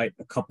highlight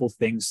a couple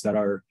things that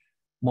are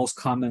most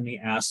commonly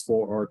asked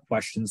for or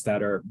questions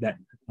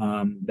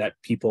that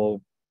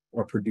people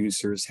or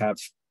producers have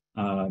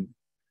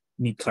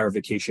need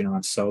clarification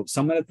on. So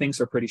some of the things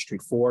are pretty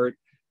straightforward.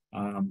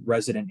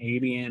 Resident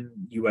alien,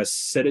 U.S.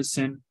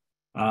 citizen.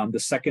 The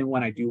second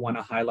one I do want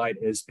to highlight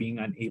is being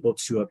unable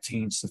to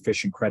obtain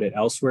sufficient credit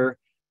elsewhere.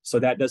 So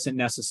that doesn't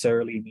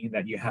necessarily mean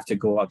that you have to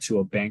go out to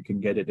a bank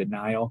and get a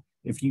denial.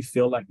 If you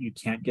feel like you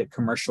can't get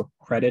commercial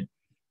credit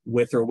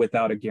with or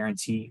without a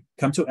guarantee,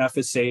 come to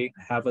FSA,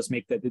 have us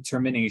make that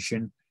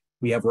determination.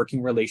 We have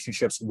working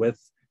relationships with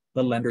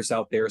the lenders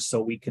out there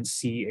so we can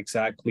see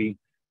exactly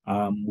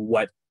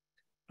what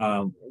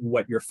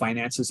your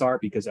finances are,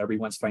 because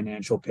everyone's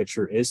financial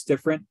picture is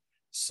different.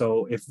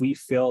 So if we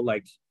feel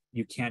like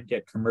you can't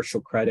get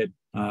commercial credit,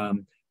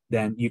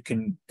 then you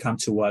can come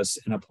to us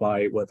and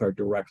apply with our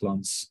direct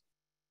loans.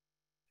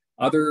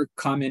 Other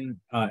common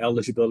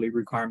eligibility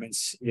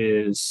requirements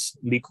is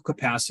legal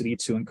capacity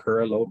to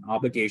incur a loan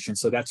obligation.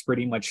 So that's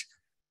pretty much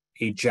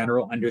a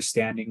general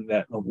understanding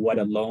of what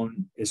a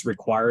loan is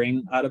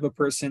requiring out of a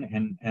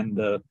person and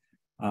the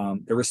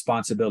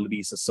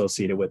responsibilities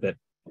associated with it.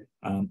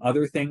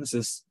 Other things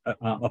is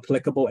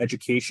applicable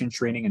education,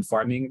 training, and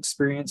farming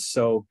experience.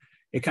 So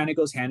it kind of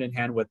goes hand in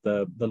hand with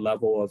the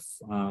level of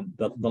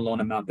the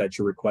loan amount that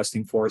you're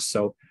requesting for.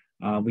 So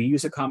we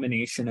use a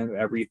combination of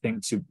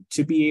everything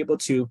to be able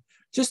to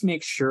just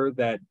make sure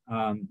that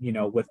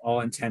with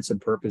all intents and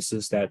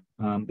purposes that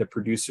the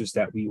producers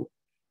that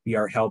we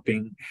are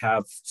helping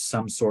have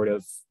some sort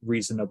of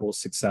reasonable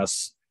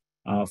success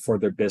for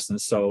their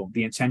business. So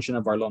the intention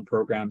of our loan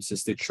programs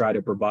is to try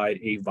to provide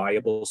a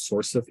viable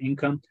source of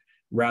income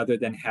rather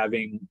than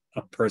having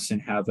a person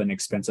have an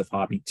expensive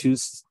hobby.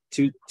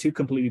 Two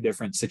completely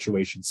different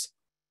situations.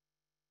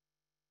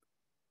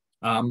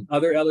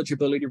 Other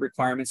eligibility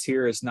requirements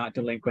here is not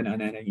delinquent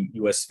on any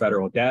U.S.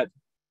 federal debt.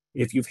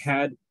 If you've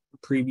had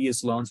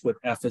previous loans with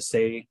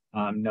FSA,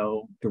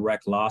 no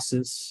direct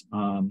losses.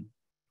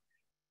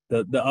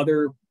 The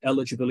other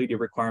eligibility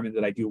requirement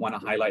that I do want to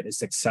highlight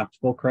is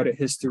acceptable credit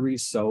history.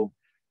 So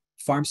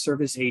Farm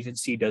Service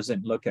Agency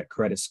doesn't look at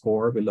credit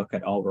score, we look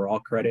at overall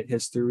credit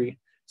history.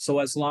 So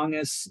as long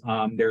as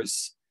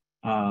there's,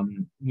 a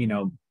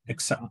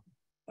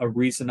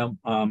reasonable,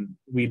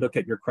 we look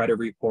at your credit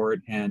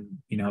report and,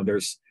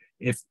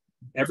 if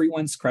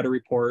everyone's credit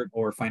report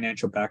or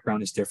financial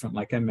background is different,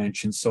 like I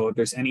mentioned. So if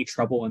there's any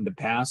trouble in the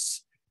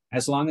past,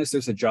 as long as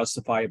there's a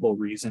justifiable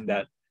reason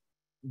that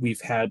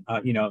we've had,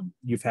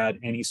 you've had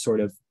any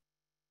sort of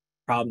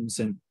problems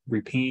in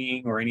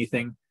repaying or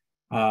anything,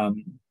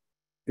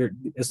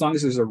 as long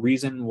as there's a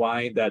reason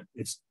why that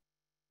it's,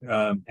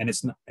 and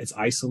it's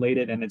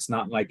isolated, and it's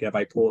not like if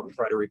I pull a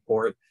credit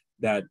report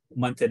that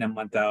month in and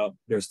month out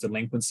there's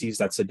delinquencies,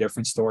 that's a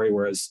different story.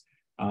 Whereas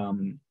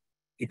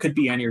it could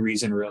be any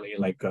reason really,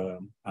 like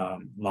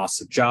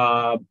loss of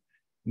job,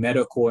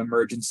 medical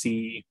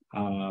emergency.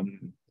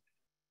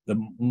 The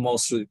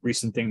most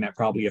recent thing that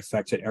probably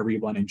affected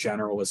everyone in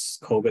general was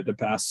COVID the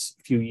past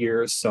few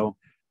years. So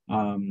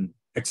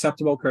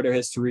acceptable credit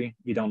history,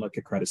 you don't look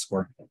at credit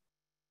score.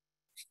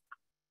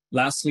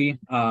 Lastly,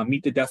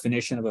 meet the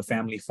definition of a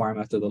family farm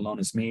after the loan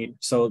is made.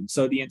 So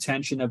the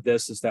intention of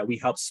this is that we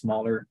help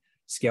smaller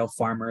scale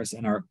farmers,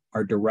 and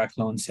our direct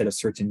loans hit a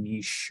certain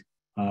niche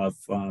of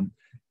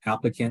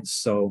applicants.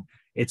 So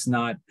it's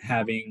not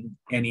having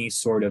any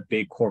sort of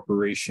big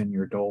corporation,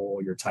 your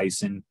Dole, your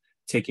Tyson,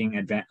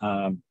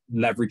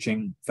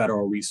 leveraging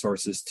federal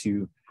resources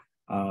to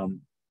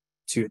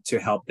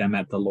help them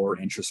at the lower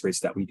interest rates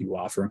that we do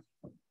offer.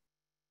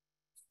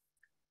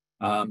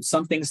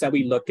 Some things that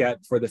we look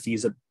at for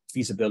the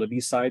feasibility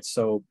side.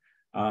 So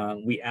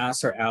we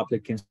ask our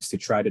applicants to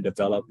try to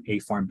develop a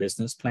farm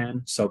business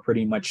plan. So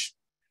pretty much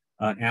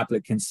an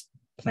applicant's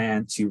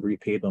plan to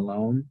repay the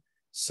loan.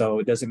 So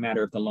it doesn't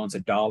matter if the loan's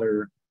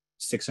 $1,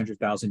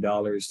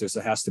 $600,000,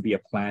 there has to be a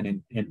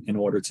plan in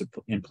order to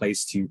put in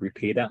place to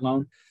repay that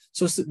loan.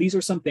 So these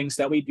are some things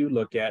that we do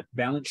look at.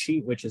 Balance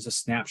sheet, which is a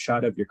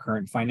snapshot of your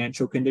current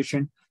financial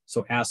condition.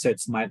 So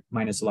assets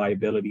minus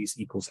liabilities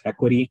equals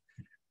equity.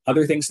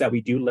 Other things that we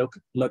do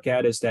look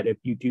at is that if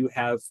you do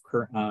have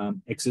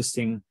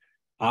existing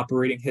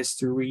operating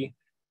history,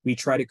 we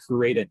try to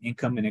create an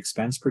income and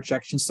expense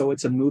projection. So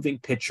it's a moving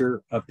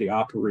picture of the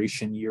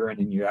operation year in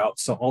and year out.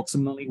 So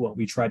ultimately what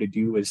we try to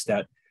do is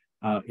that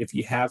if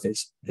you have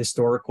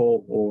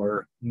historical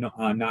or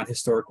not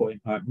historical,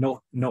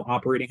 no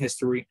operating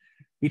history,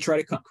 we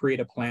try to create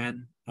a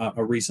plan,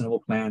 a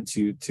reasonable plan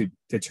to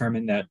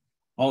determine that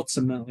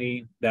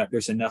ultimately that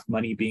there's enough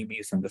money being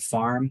made from the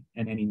farm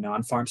and any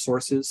non-farm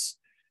sources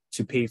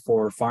to pay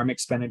for farm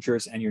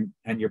expenditures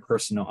and your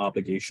personal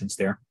obligations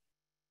there.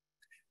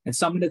 And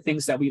some of the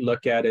things that we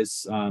look at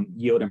is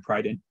yield and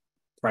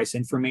price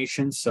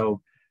information.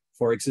 So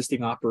for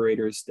existing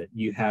operators, that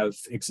you have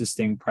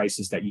existing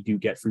prices that you do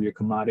get for your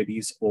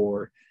commodities,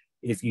 or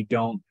if you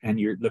don't and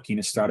you're looking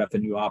to start up a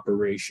new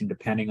operation,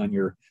 depending on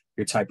your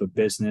type of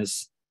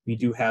business, we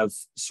do have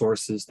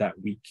sources that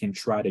we can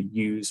try to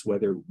use,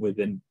 whether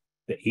within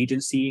the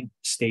agency,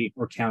 state,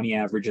 or county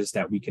averages,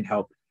 that we can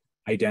help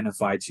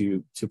identify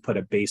to put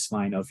a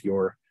baseline of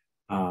your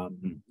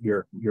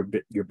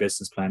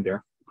business plan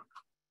there.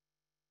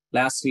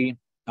 Lastly,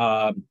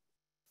 got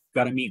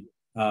to meet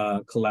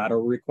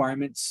collateral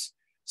requirements.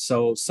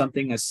 So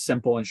something as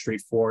simple and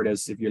straightforward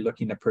as if you're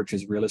looking to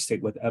purchase real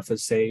estate with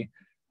FSA,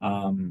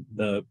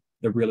 the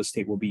real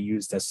estate will be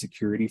used as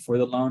security for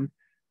the loan.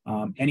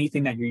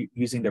 Anything that you're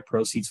using the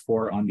proceeds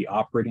for on the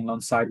operating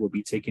loan side will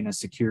be taken as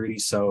security.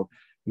 So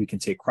we can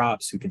take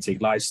crops, we can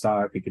take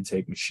livestock, we can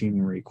take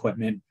machinery,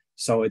 equipment.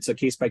 So it's a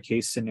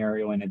case-by-case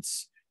scenario, and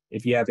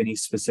if you have any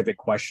specific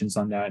questions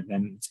on that,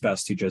 then it's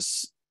best to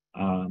just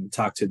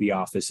talk to the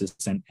offices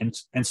and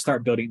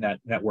start building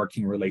that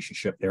working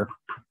relationship there.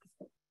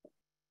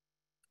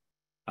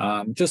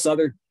 Just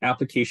other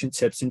application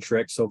tips and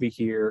tricks over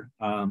here.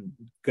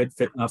 Good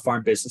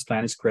farm business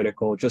plan is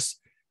critical. Just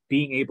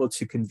being able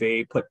to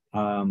put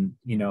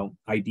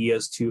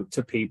ideas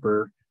to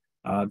paper,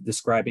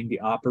 describing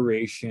the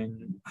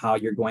operation, how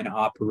you're going to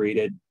operate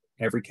it.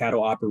 Every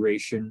cattle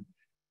operation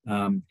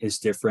is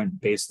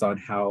different based on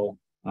how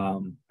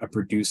a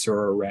producer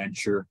or a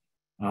rancher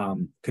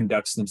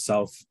conducts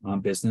themselves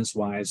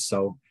business-wise.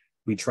 So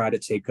we try to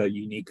take a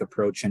unique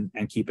approach and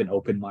keep an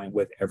open mind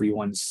with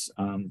everyone's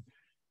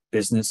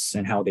business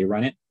and how they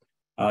run it.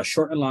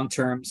 Short and long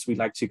terms, we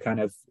like to kind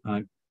of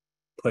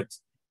put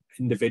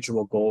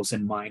individual goals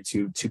in mind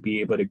to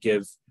be able to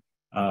give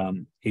a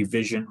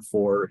vision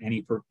for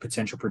any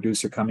potential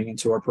producer coming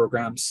into our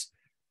programs.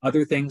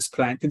 Other things,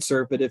 plan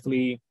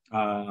conservatively.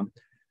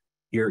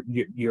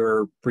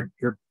 Your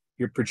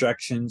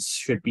projections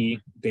should be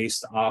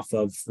based off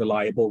of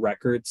reliable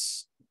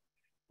records,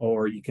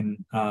 or you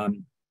can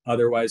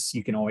otherwise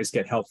you can always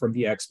get help from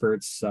the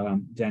experts.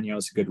 Danielle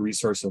is a good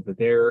resource over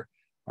there.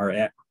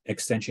 Our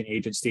extension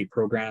agent state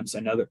programs,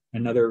 another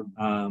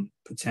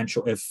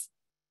potential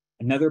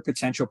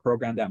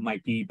program that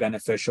might be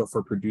beneficial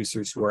for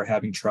producers who are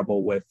having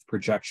trouble with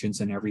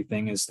projections and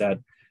everything is that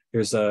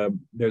there's a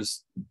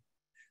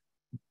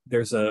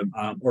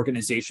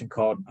organization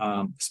called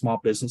Small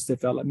Business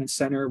Development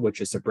Center,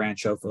 which is a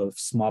branch of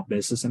Small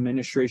Business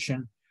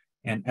Administration,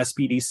 and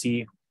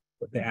SBDC,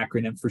 the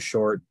acronym for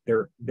short.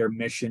 Their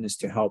mission is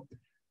to help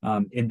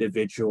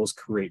individuals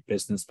create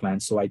business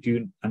plans. So I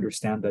do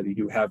understand that you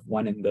do have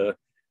one in the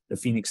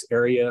Phoenix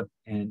area,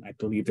 and I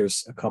believe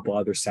there's a couple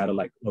other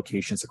satellite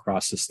locations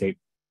across the state.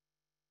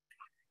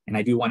 And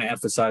I do want to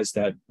emphasize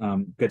that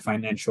good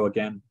financial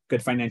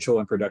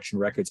and production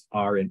records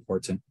are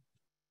important.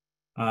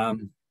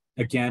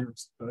 Again,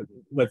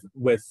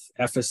 with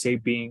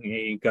FSA being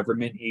a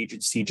government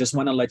agency, just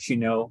want to let you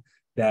know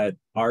that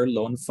our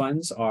loan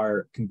funds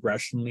are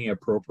congressionally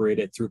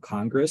appropriated through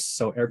Congress.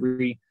 So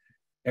every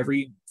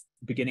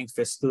beginning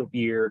fiscal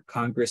year,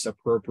 Congress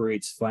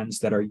appropriates funds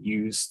that are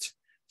used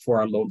for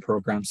our loan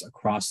programs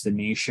across the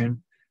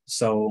nation.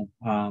 So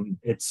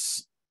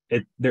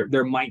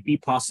there might be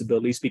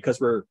possibilities, because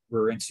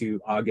we're into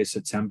August,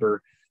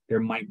 September.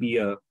 There might be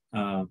a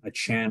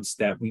chance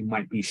that we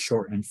might be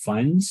short in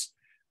funds,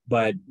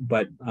 but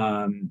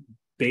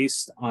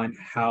based on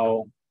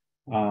how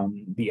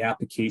the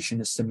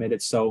application is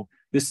submitted. So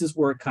this is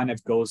where it kind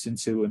of goes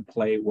into in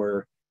play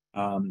where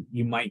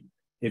you might,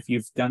 if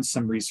you've done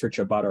some research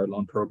about our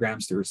loan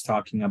programs, there's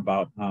talking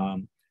about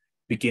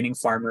beginning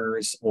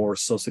farmers or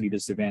socially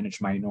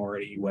disadvantaged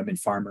minority women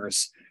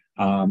farmers.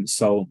 How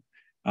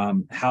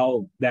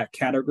that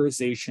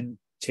categorization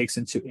takes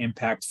into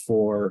impact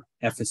for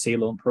FSA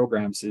loan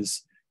programs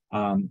is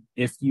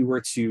if you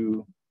were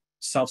to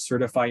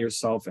self-certify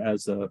yourself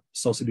as a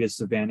socially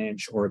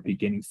disadvantaged or a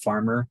beginning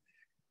farmer,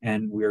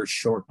 and we're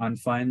short on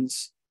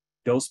funds,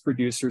 those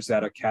producers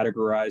that are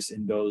categorized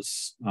in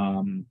those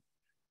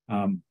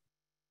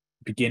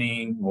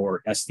beginning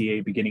or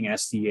SDA, beginning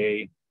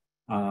SDA,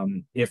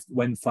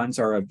 when funds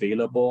are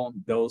available,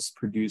 those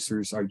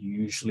producers are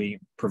usually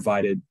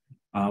provided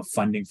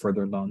funding for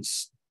their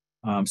loans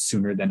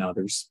sooner than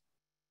others.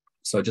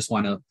 So I just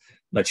want to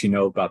let you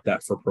know about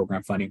that for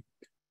program funding.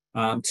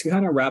 To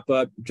kind of wrap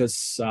up,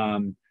 just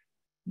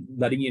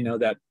letting you know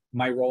that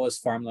my role as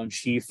farm loan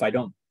chief, I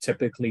don't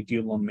typically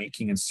do loan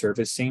making and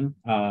servicing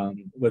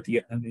with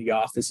the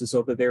offices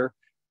over there,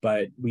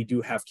 but we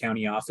do have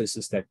county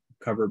offices that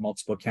cover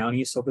multiple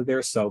counties over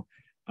there. So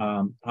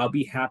I'll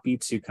be happy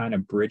to kind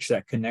of bridge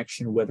that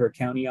connection with our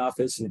county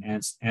office and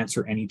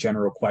answer any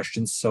general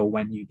questions. So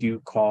when you do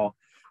call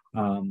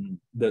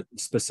the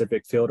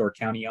specific field or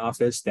county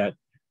office, that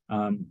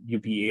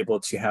you'll be able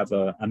to have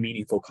a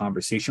meaningful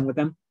conversation with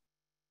them.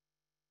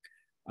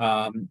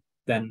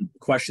 Then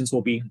questions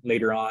will be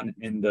later on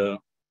in the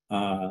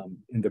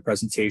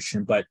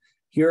presentation, but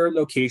here are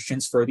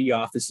locations for the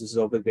offices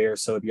over there.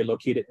 So if you're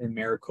located in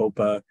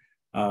Maricopa,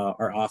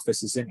 our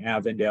office is in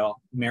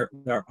Avondale.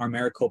 Our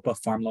Maricopa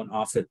Farm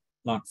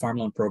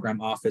Loan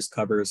Program office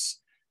covers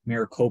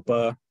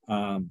Maricopa,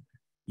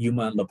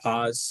 Yuma, and La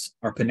Paz.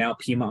 Our Pinal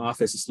Pima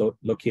office is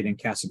located in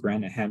Casa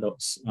Grande and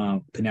handles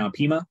Pinal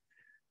Pima.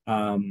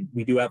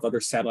 We do have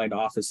other satellite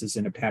offices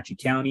in Apache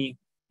County,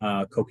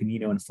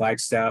 Coconino, and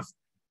Flagstaff.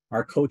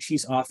 Our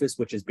Cochise office,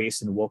 which is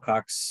based in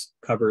Wilcox,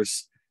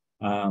 covers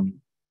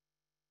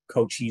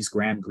Cochise,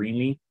 Graham,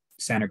 Greenlee,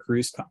 Santa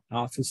Cruz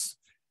office.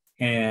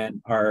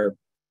 And our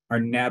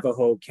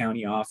Navajo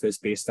County office,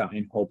 based out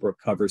in Holbrook,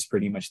 covers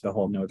pretty much the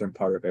whole northern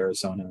part of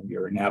Arizona.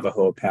 Your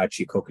Navajo,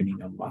 Apache,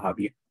 Coconino, and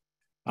Mojave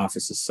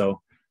offices.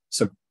 So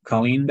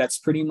Colleen, that's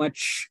pretty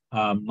much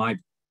my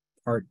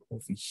part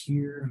over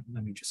here.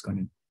 Let me just go ahead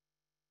and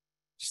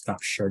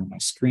stop sharing my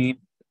screen.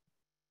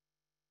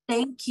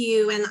 Thank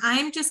you. And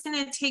I'm just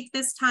going to take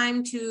this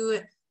time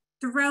to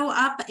throw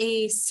up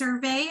a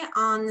survey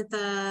on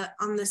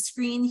the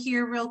screen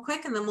here real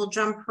quick, and then we'll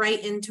jump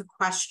right into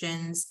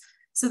questions.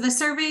 So the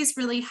surveys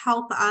really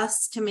help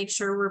us to make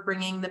sure we're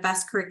bringing the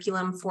best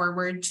curriculum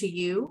forward to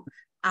you.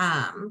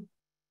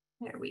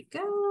 There we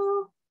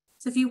go.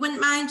 So if you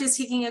wouldn't mind just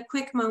taking a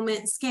quick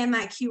moment, scan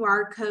that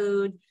QR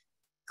code,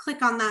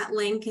 click on that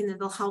link, and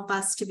it'll help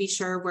us to be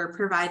sure we're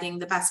providing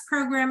the best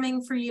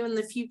programming for you in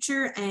the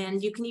future.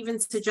 And you can even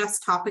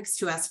suggest topics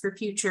to us for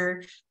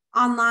future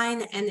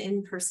online and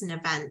in-person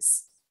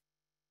events.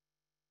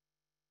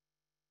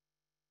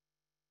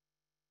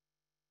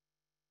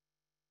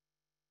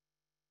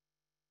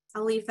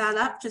 I'll leave that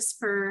up just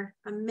for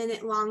a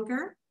minute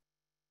longer.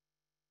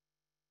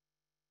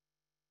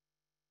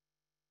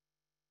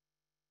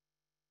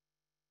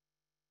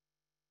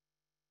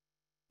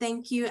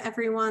 Thank you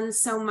everyone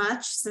so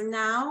much. So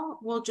now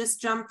we'll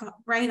just jump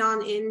right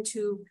on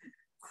into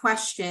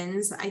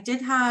questions. I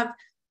did have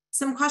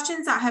some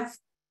questions that have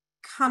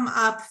come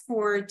up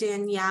for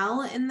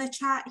Danielle in the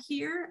chat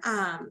here.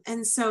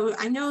 And so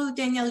I know,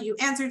 Danielle, you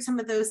answered some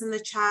of those in the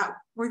chat.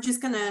 We're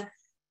just gonna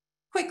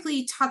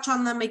quickly touch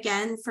on them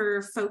again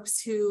for folks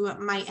who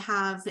might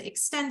have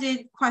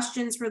extended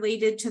questions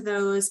related to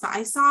those. But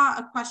I saw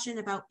a question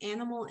about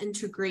animal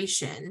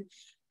integration.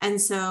 And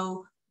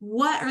so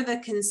what are the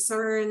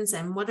concerns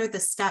and what are the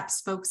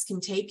steps folks can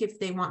take if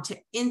they want to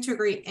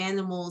integrate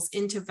animals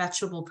into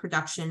vegetable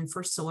production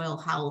for soil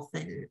health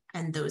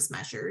and those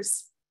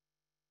measures?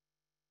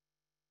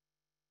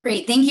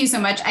 Great, thank you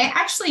so much. I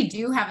actually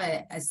do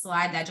have a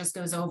slide that just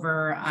goes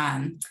over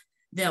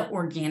the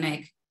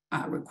organic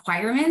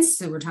requirements.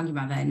 So we're talking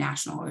about the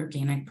National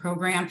Organic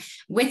Program.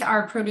 With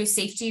our produce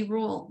safety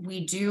rule,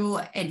 we do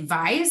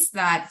advise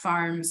that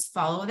farms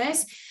follow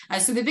this.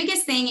 So the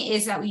biggest thing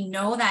is that we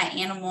know that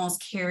animals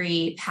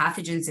carry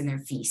pathogens in their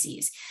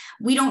feces.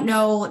 We don't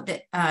know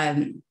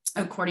that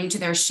according to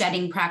their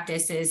shedding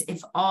practices,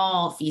 if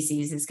all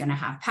feces is going to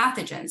have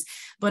pathogens.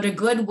 But a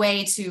good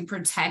way to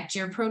protect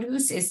your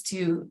produce is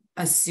to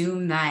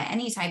assume that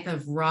any type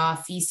of raw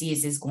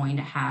feces is going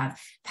to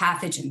have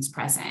pathogens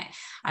present.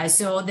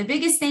 So the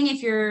biggest thing,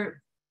 if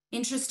you're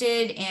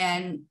interested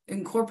in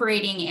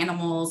incorporating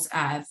animals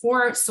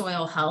for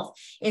soil health,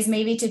 is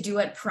maybe to do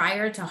it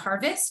prior to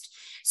harvest.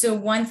 So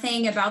one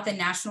thing about the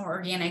National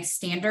Organic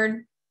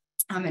Standard,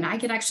 and I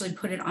could actually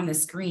put it on the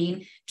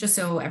screen just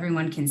so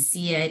everyone can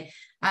see it.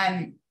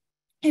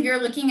 If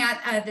you're looking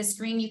at the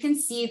screen, you can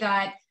see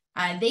that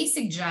they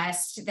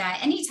suggest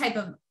that any type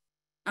of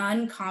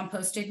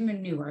uncomposted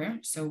manure,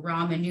 so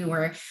raw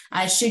manure,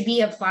 should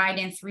be applied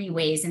in 3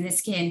 ways, and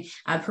this can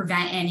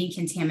prevent any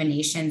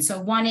contamination. So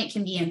one, it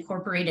can be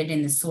incorporated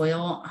in the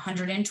soil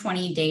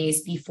 120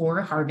 days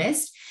before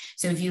harvest.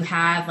 So if you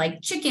have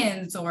like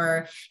chickens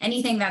or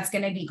anything that's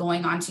going to be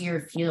going onto your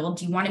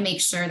field, you want to make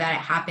sure that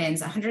it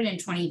happens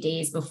 120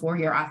 days before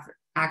you're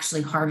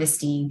actually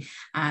harvesting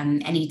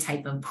any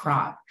type of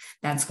crop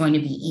that's going to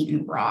be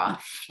eaten raw.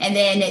 And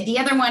then the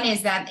other one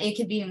is that it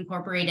could be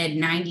incorporated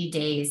 90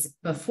 days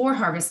before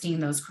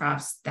harvesting those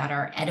crops that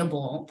are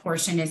edible.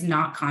 Portion is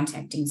not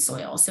contacting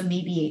soil. So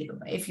maybe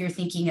if you're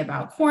thinking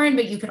about corn,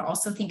 but you could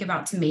also think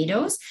about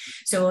tomatoes.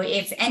 So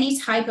if any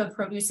type of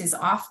produce is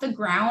off the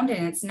ground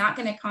and it's not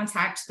going to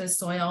contact the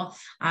soil,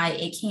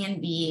 it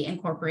can be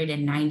incorporated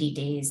 90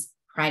 days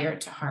prior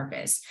to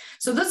harvest.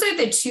 So those are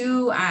the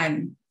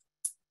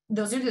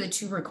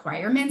two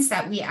requirements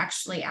that we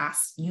actually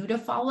ask you to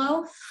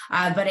follow.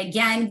 But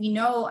again, we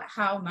know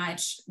how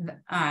much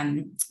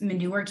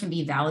manure can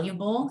be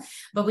valuable,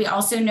 but we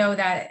also know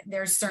that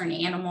there's certain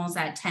animals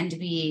that tend to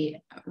be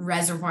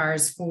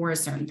reservoirs for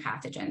certain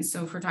pathogens.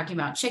 So if we're talking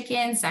about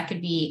chickens, that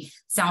could be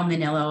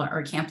Salmonella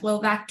or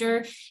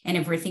Campylobacter. And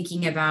if we're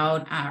thinking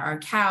about our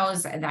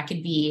cows, that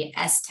could be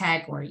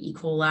S-Tech or E.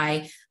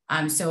 coli.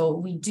 So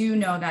we do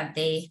know that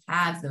they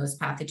have those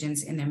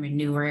pathogens in their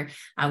manure.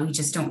 We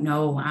just don't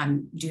know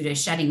due to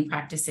shedding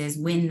practices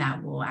when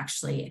that will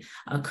actually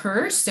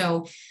occur.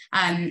 So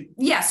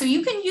so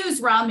you can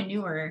use raw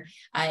manure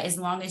as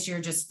long as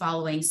you're just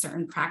following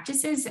certain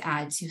practices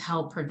to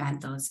help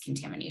prevent those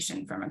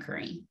contamination from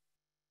occurring.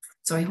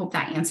 So I hope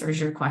that answers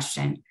your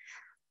question.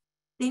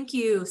 Thank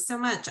you so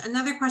much.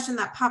 Another question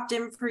that popped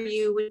in for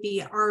you would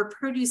be, are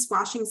produce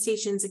washing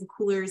stations and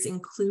coolers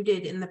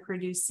included in the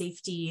produce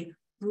safety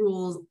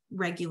rules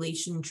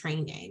regulation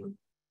training?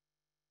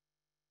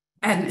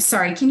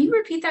 Sorry, can you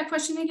repeat that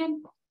question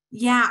again?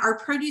 Yeah, are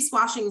produce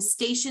washing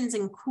stations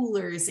and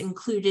coolers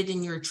included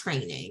in your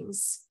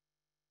trainings?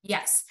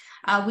 Yes,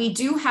 we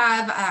do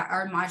have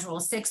our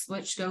module 6,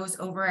 which goes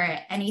over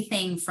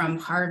anything from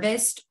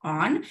harvest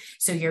on.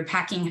 So your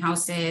packing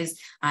houses,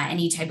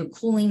 any type of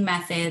cooling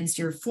methods,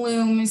 your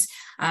flumes,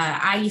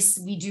 ice,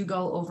 we do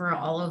go over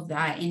all of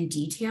that in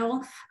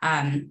detail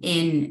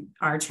in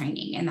our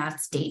training, and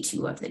that's day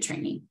 2 of the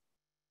training.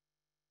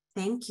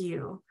 Thank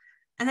you.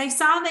 And I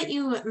saw that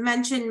you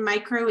mentioned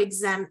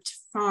micro-exempt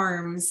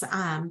farms.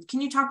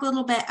 Can you talk a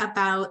little bit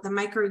about the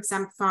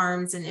micro-exempt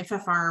farms and if a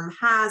farm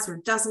has or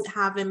doesn't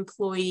have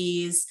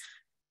employees,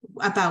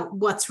 about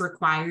what's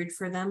required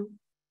for them?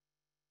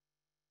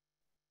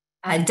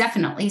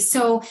 Definitely.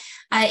 So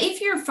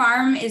if your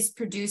farm is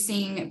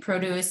producing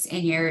produce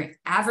and your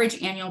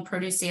average annual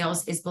produce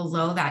sales is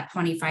below that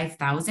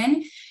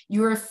 25,000,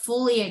 you are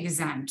fully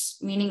exempt,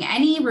 meaning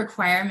any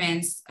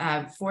requirements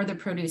for the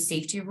produce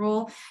safety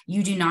rule,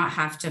 you do not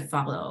have to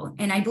follow.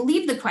 And I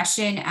believe the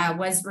question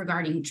was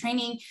regarding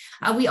training.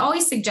 We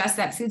always suggest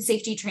that food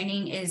safety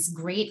training is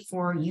great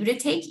for you to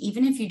take,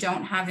 even if you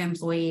don't have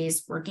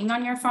employees working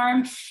on your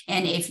farm.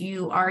 And if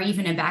you are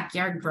even a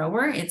backyard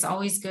grower, it's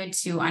always good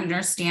to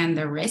understand understand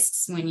the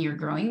risks when you're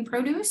growing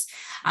produce.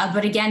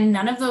 But again,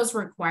 none of those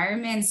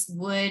requirements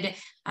would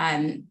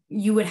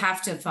you would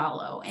have to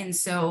follow. And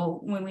so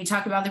when we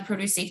talk about the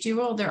produce safety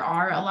rule, there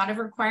are a lot of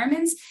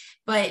requirements,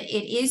 but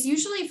it is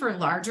usually for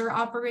larger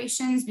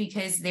operations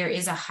because there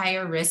is a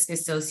higher risk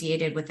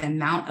associated with the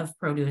amount of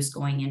produce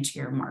going into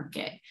your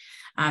market.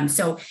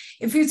 So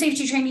food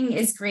safety training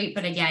is great,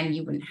 but again,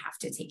 you wouldn't have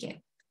to take it.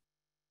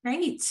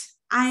 Great.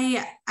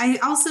 I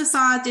also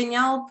saw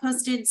Danielle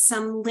posted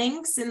some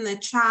links in the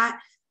chat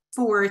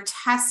for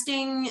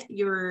testing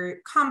your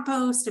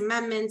compost,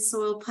 amendments,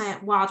 soil,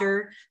 plant,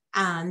 water.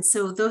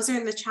 So those are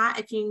in the chat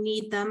if you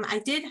need them. I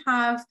did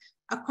have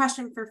a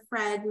question for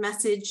Fred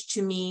message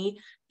to me.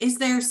 Is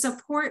there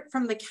support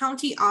from the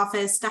county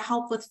office to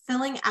help with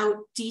filling out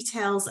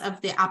details of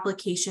the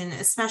application,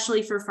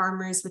 especially for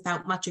farmers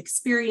without much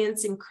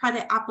experience in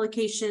credit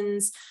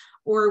applications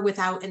or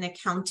without an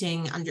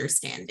accounting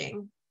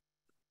understanding?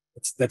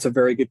 That's a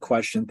very good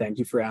question. Thank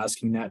you for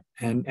asking that.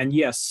 And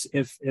yes,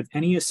 if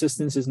any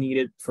assistance is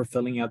needed for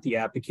filling out the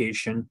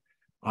application,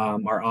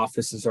 our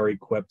offices are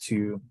equipped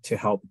to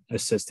help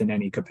assist in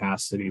any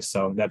capacity.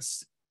 So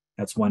that's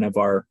one of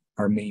our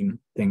main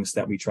things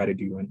that we try to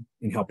do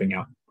in helping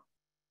out.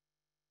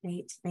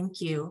 Great,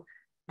 thank you.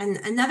 And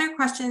another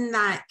question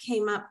that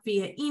came up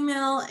via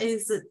email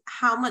is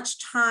how much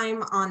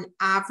time on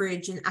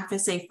average an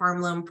FSA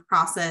farm loan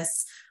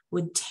process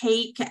would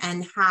take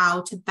and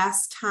how to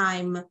best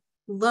time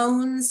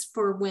loans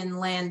for when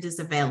land is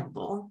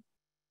available?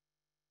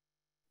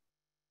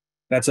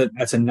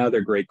 That's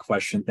another great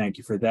question. Thank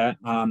you for that.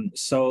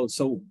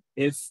 So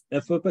if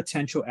a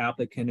potential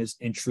applicant is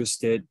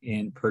interested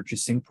in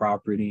purchasing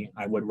property,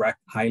 I would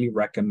highly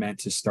recommend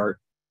to start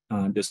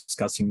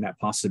discussing that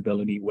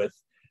possibility with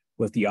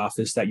the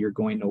office that you're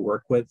going to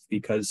work with,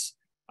 because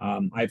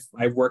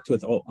I've worked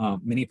with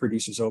many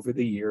producers over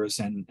the years,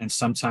 and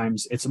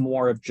sometimes it's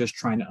more of just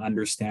trying to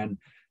understand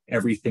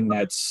everything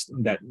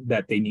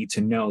that they need to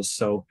know.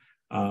 So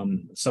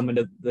some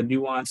of the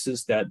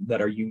nuances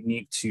that are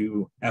unique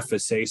to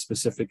FSA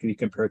specifically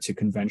compared to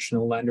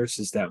conventional lenders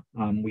is that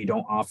we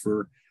don't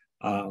offer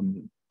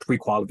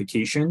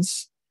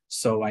pre-qualifications.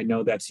 So I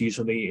know that's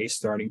usually a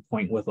starting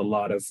point with a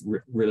lot of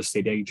real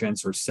estate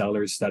agents or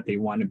sellers, that they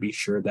want to be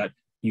sure that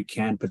you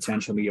can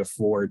potentially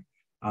afford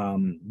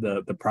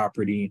the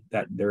property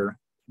that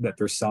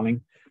they're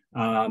selling.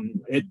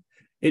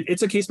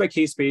 It's a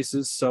case-by-case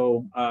basis,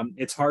 so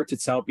it's hard to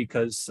tell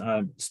because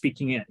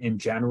speaking in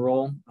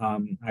general,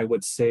 I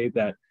would say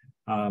that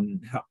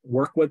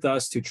work with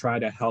us to try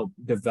to help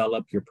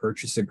develop your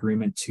purchase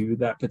agreement to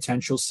that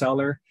potential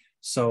seller.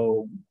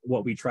 So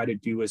what we try to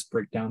do is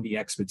break down the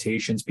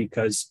expectations,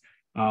 because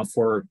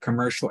for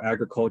commercial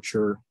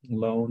agriculture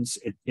loans,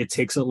 it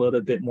takes a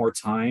little bit more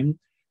time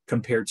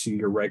compared to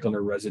your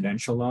regular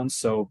residential loans.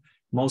 So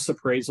most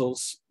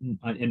appraisals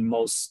in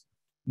most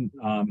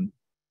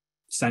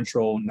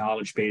central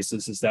knowledge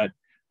bases is that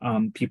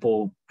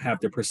people have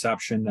the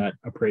perception that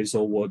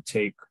appraisal will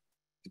take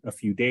a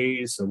few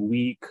days, a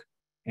week,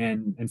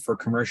 and for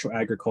commercial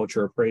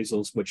agriculture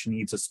appraisals, which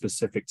needs a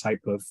specific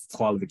type of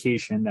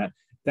qualification,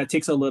 that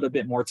takes a little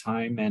bit more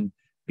time. And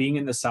being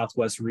in the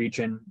Southwest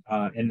region,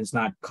 and it's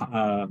not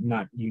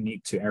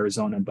unique to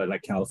Arizona, but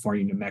like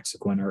California, New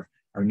Mexico, and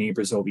our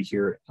neighbors over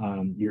here,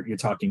 you're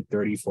talking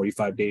 30,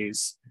 45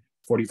 days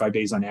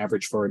on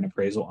average for an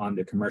appraisal on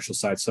the commercial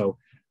side. So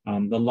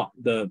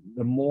the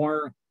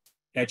more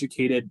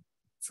educated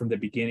from the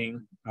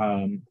beginning,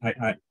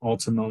 I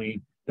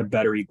ultimately, the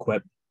better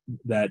equipped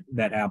that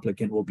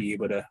applicant will be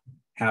able to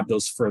have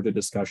those further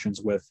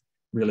discussions with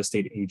real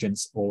estate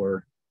agents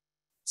or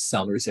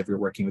sellers if you're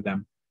working with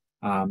them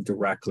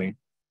directly.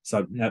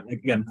 So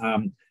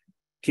again,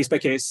 case by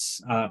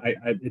case,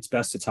 it's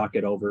best to talk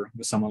it over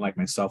with someone like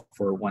myself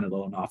or one of the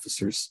loan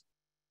officers.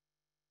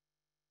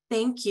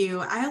 Thank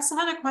you. I also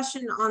had a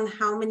question on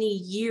how many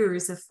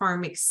years of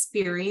farm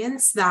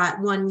experience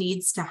that one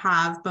needs to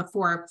have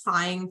before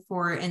applying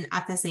for an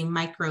FSA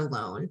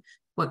microloan.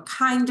 What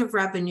kind of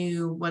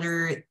revenue? What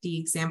are the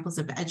examples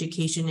of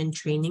education and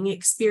training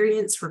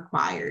experience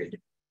required?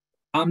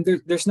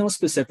 There's no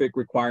specific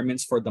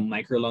requirements for the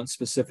microloan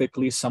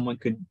specifically. Someone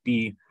could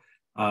be,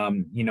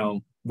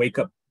 wake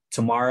up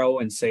tomorrow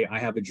and say, I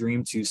have a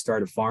dream to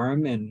start a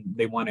farm, and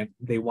they want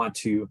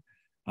to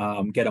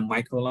get a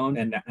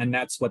microloan, and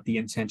that's what the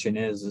intention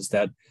is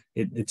that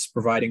it's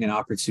providing an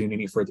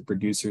opportunity for the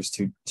producers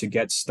to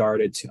get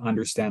started, to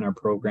understand our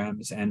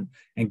programs, and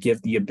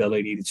give the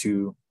ability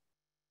to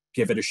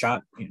give it a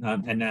shot,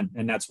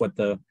 and that's what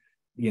the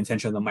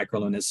intention of the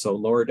microloan is. So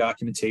lower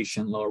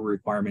documentation, lower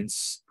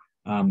requirements.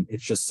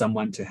 It's just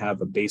someone to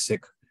have a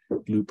basic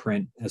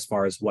blueprint as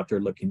far as what they're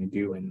looking to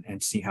do,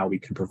 and see how we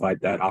can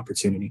provide that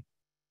opportunity.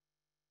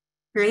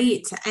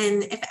 Great.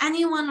 And if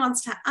anyone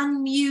wants to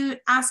unmute,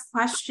 ask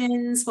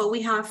questions, well,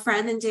 we have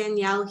Fred and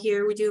Danielle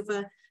here. We do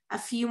have a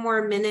few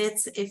more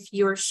minutes. If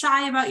you're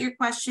shy about your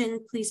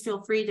question, please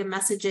feel free to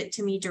message it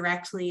to me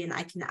directly and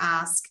I can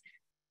ask.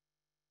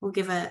 We'll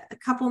give a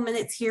couple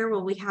minutes here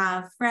while we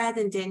have Fred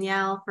and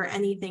Danielle for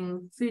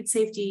anything food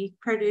safety,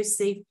 produce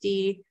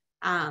safety,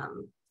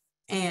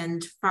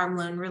 and farm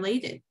loan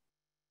related.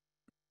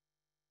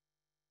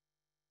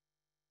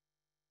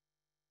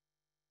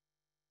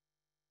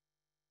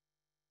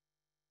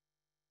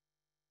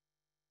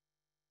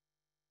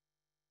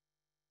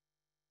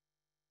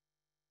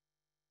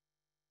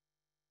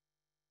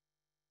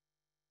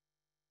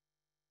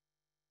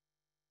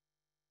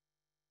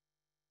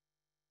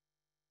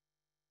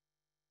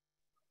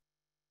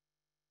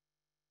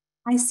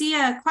 I see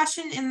a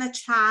question in the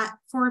chat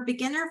for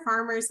beginner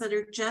farmers that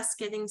are just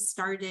getting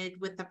started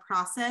with the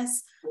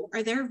process.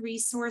 Are there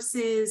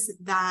resources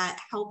that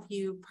help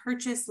you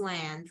purchase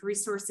land,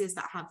 resources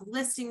that have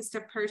listings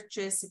to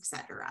purchase,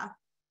 etc.?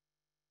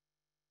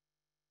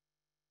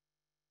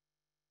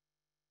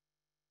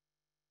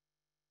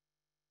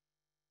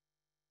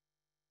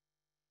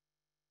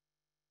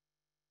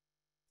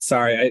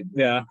 Sorry,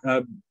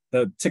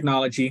 the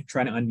technology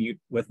trying to unmute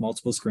with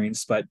multiple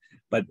screens, but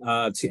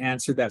to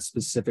answer that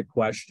specific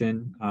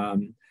question,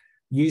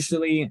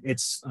 usually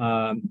it's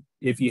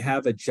if you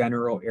have a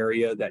general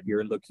area that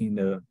you're looking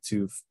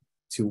to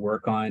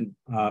work on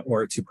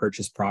or to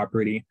purchase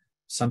property,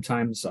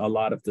 sometimes a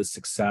lot of the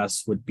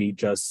success would be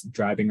just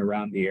driving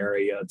around the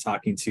area,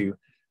 talking to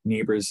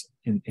neighbors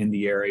in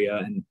the area,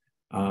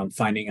 and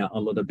finding out a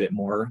little bit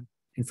more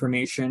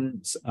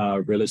information.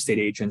 Real estate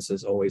agents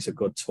is always a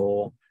good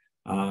tool.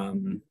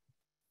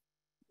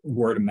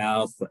 Word of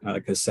mouth,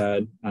 like I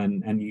said,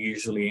 and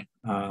usually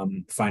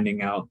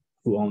finding out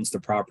who owns the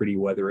property,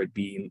 whether it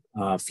be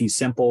fee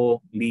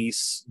simple,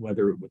 lease,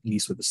 whether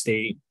lease with the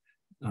state,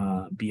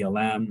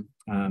 BLM.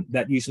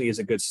 That usually is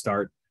a good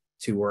start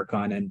to work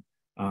on.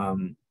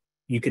 And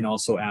you can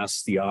also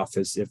ask the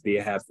office if they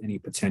have any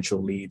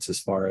potential leads as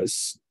far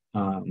as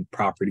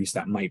properties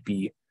that might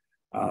be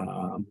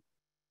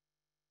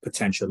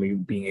potentially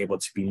being able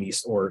to be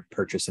leased or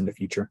purchased in the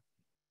future.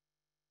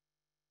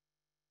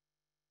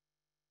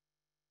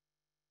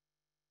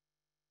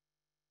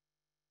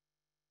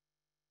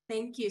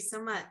 Thank you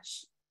so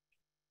much.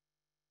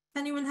 If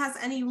anyone has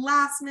any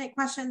last minute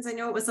questions, I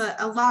know it was a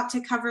lot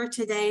to cover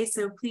today,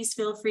 so please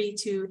feel free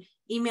to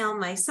email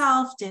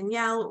myself,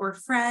 Danielle, or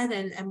Fred,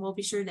 and we'll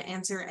be sure to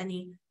answer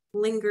any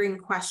lingering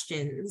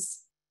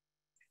questions.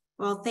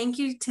 Well, thank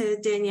you to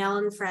Danielle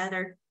and Fred,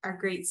 our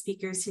great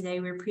speakers today.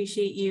 We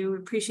appreciate you. We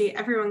appreciate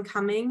everyone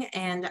coming,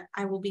 and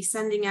I will be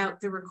sending out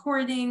the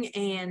recording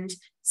and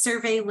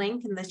survey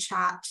link in the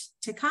chat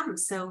to come.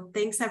 So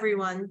thanks,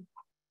 everyone.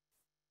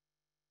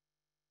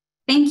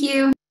 Thank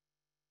you.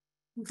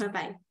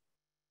 Bye-bye.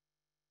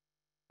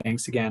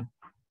 Thanks again.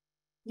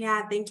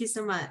 Yeah, thank you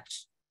so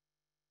much.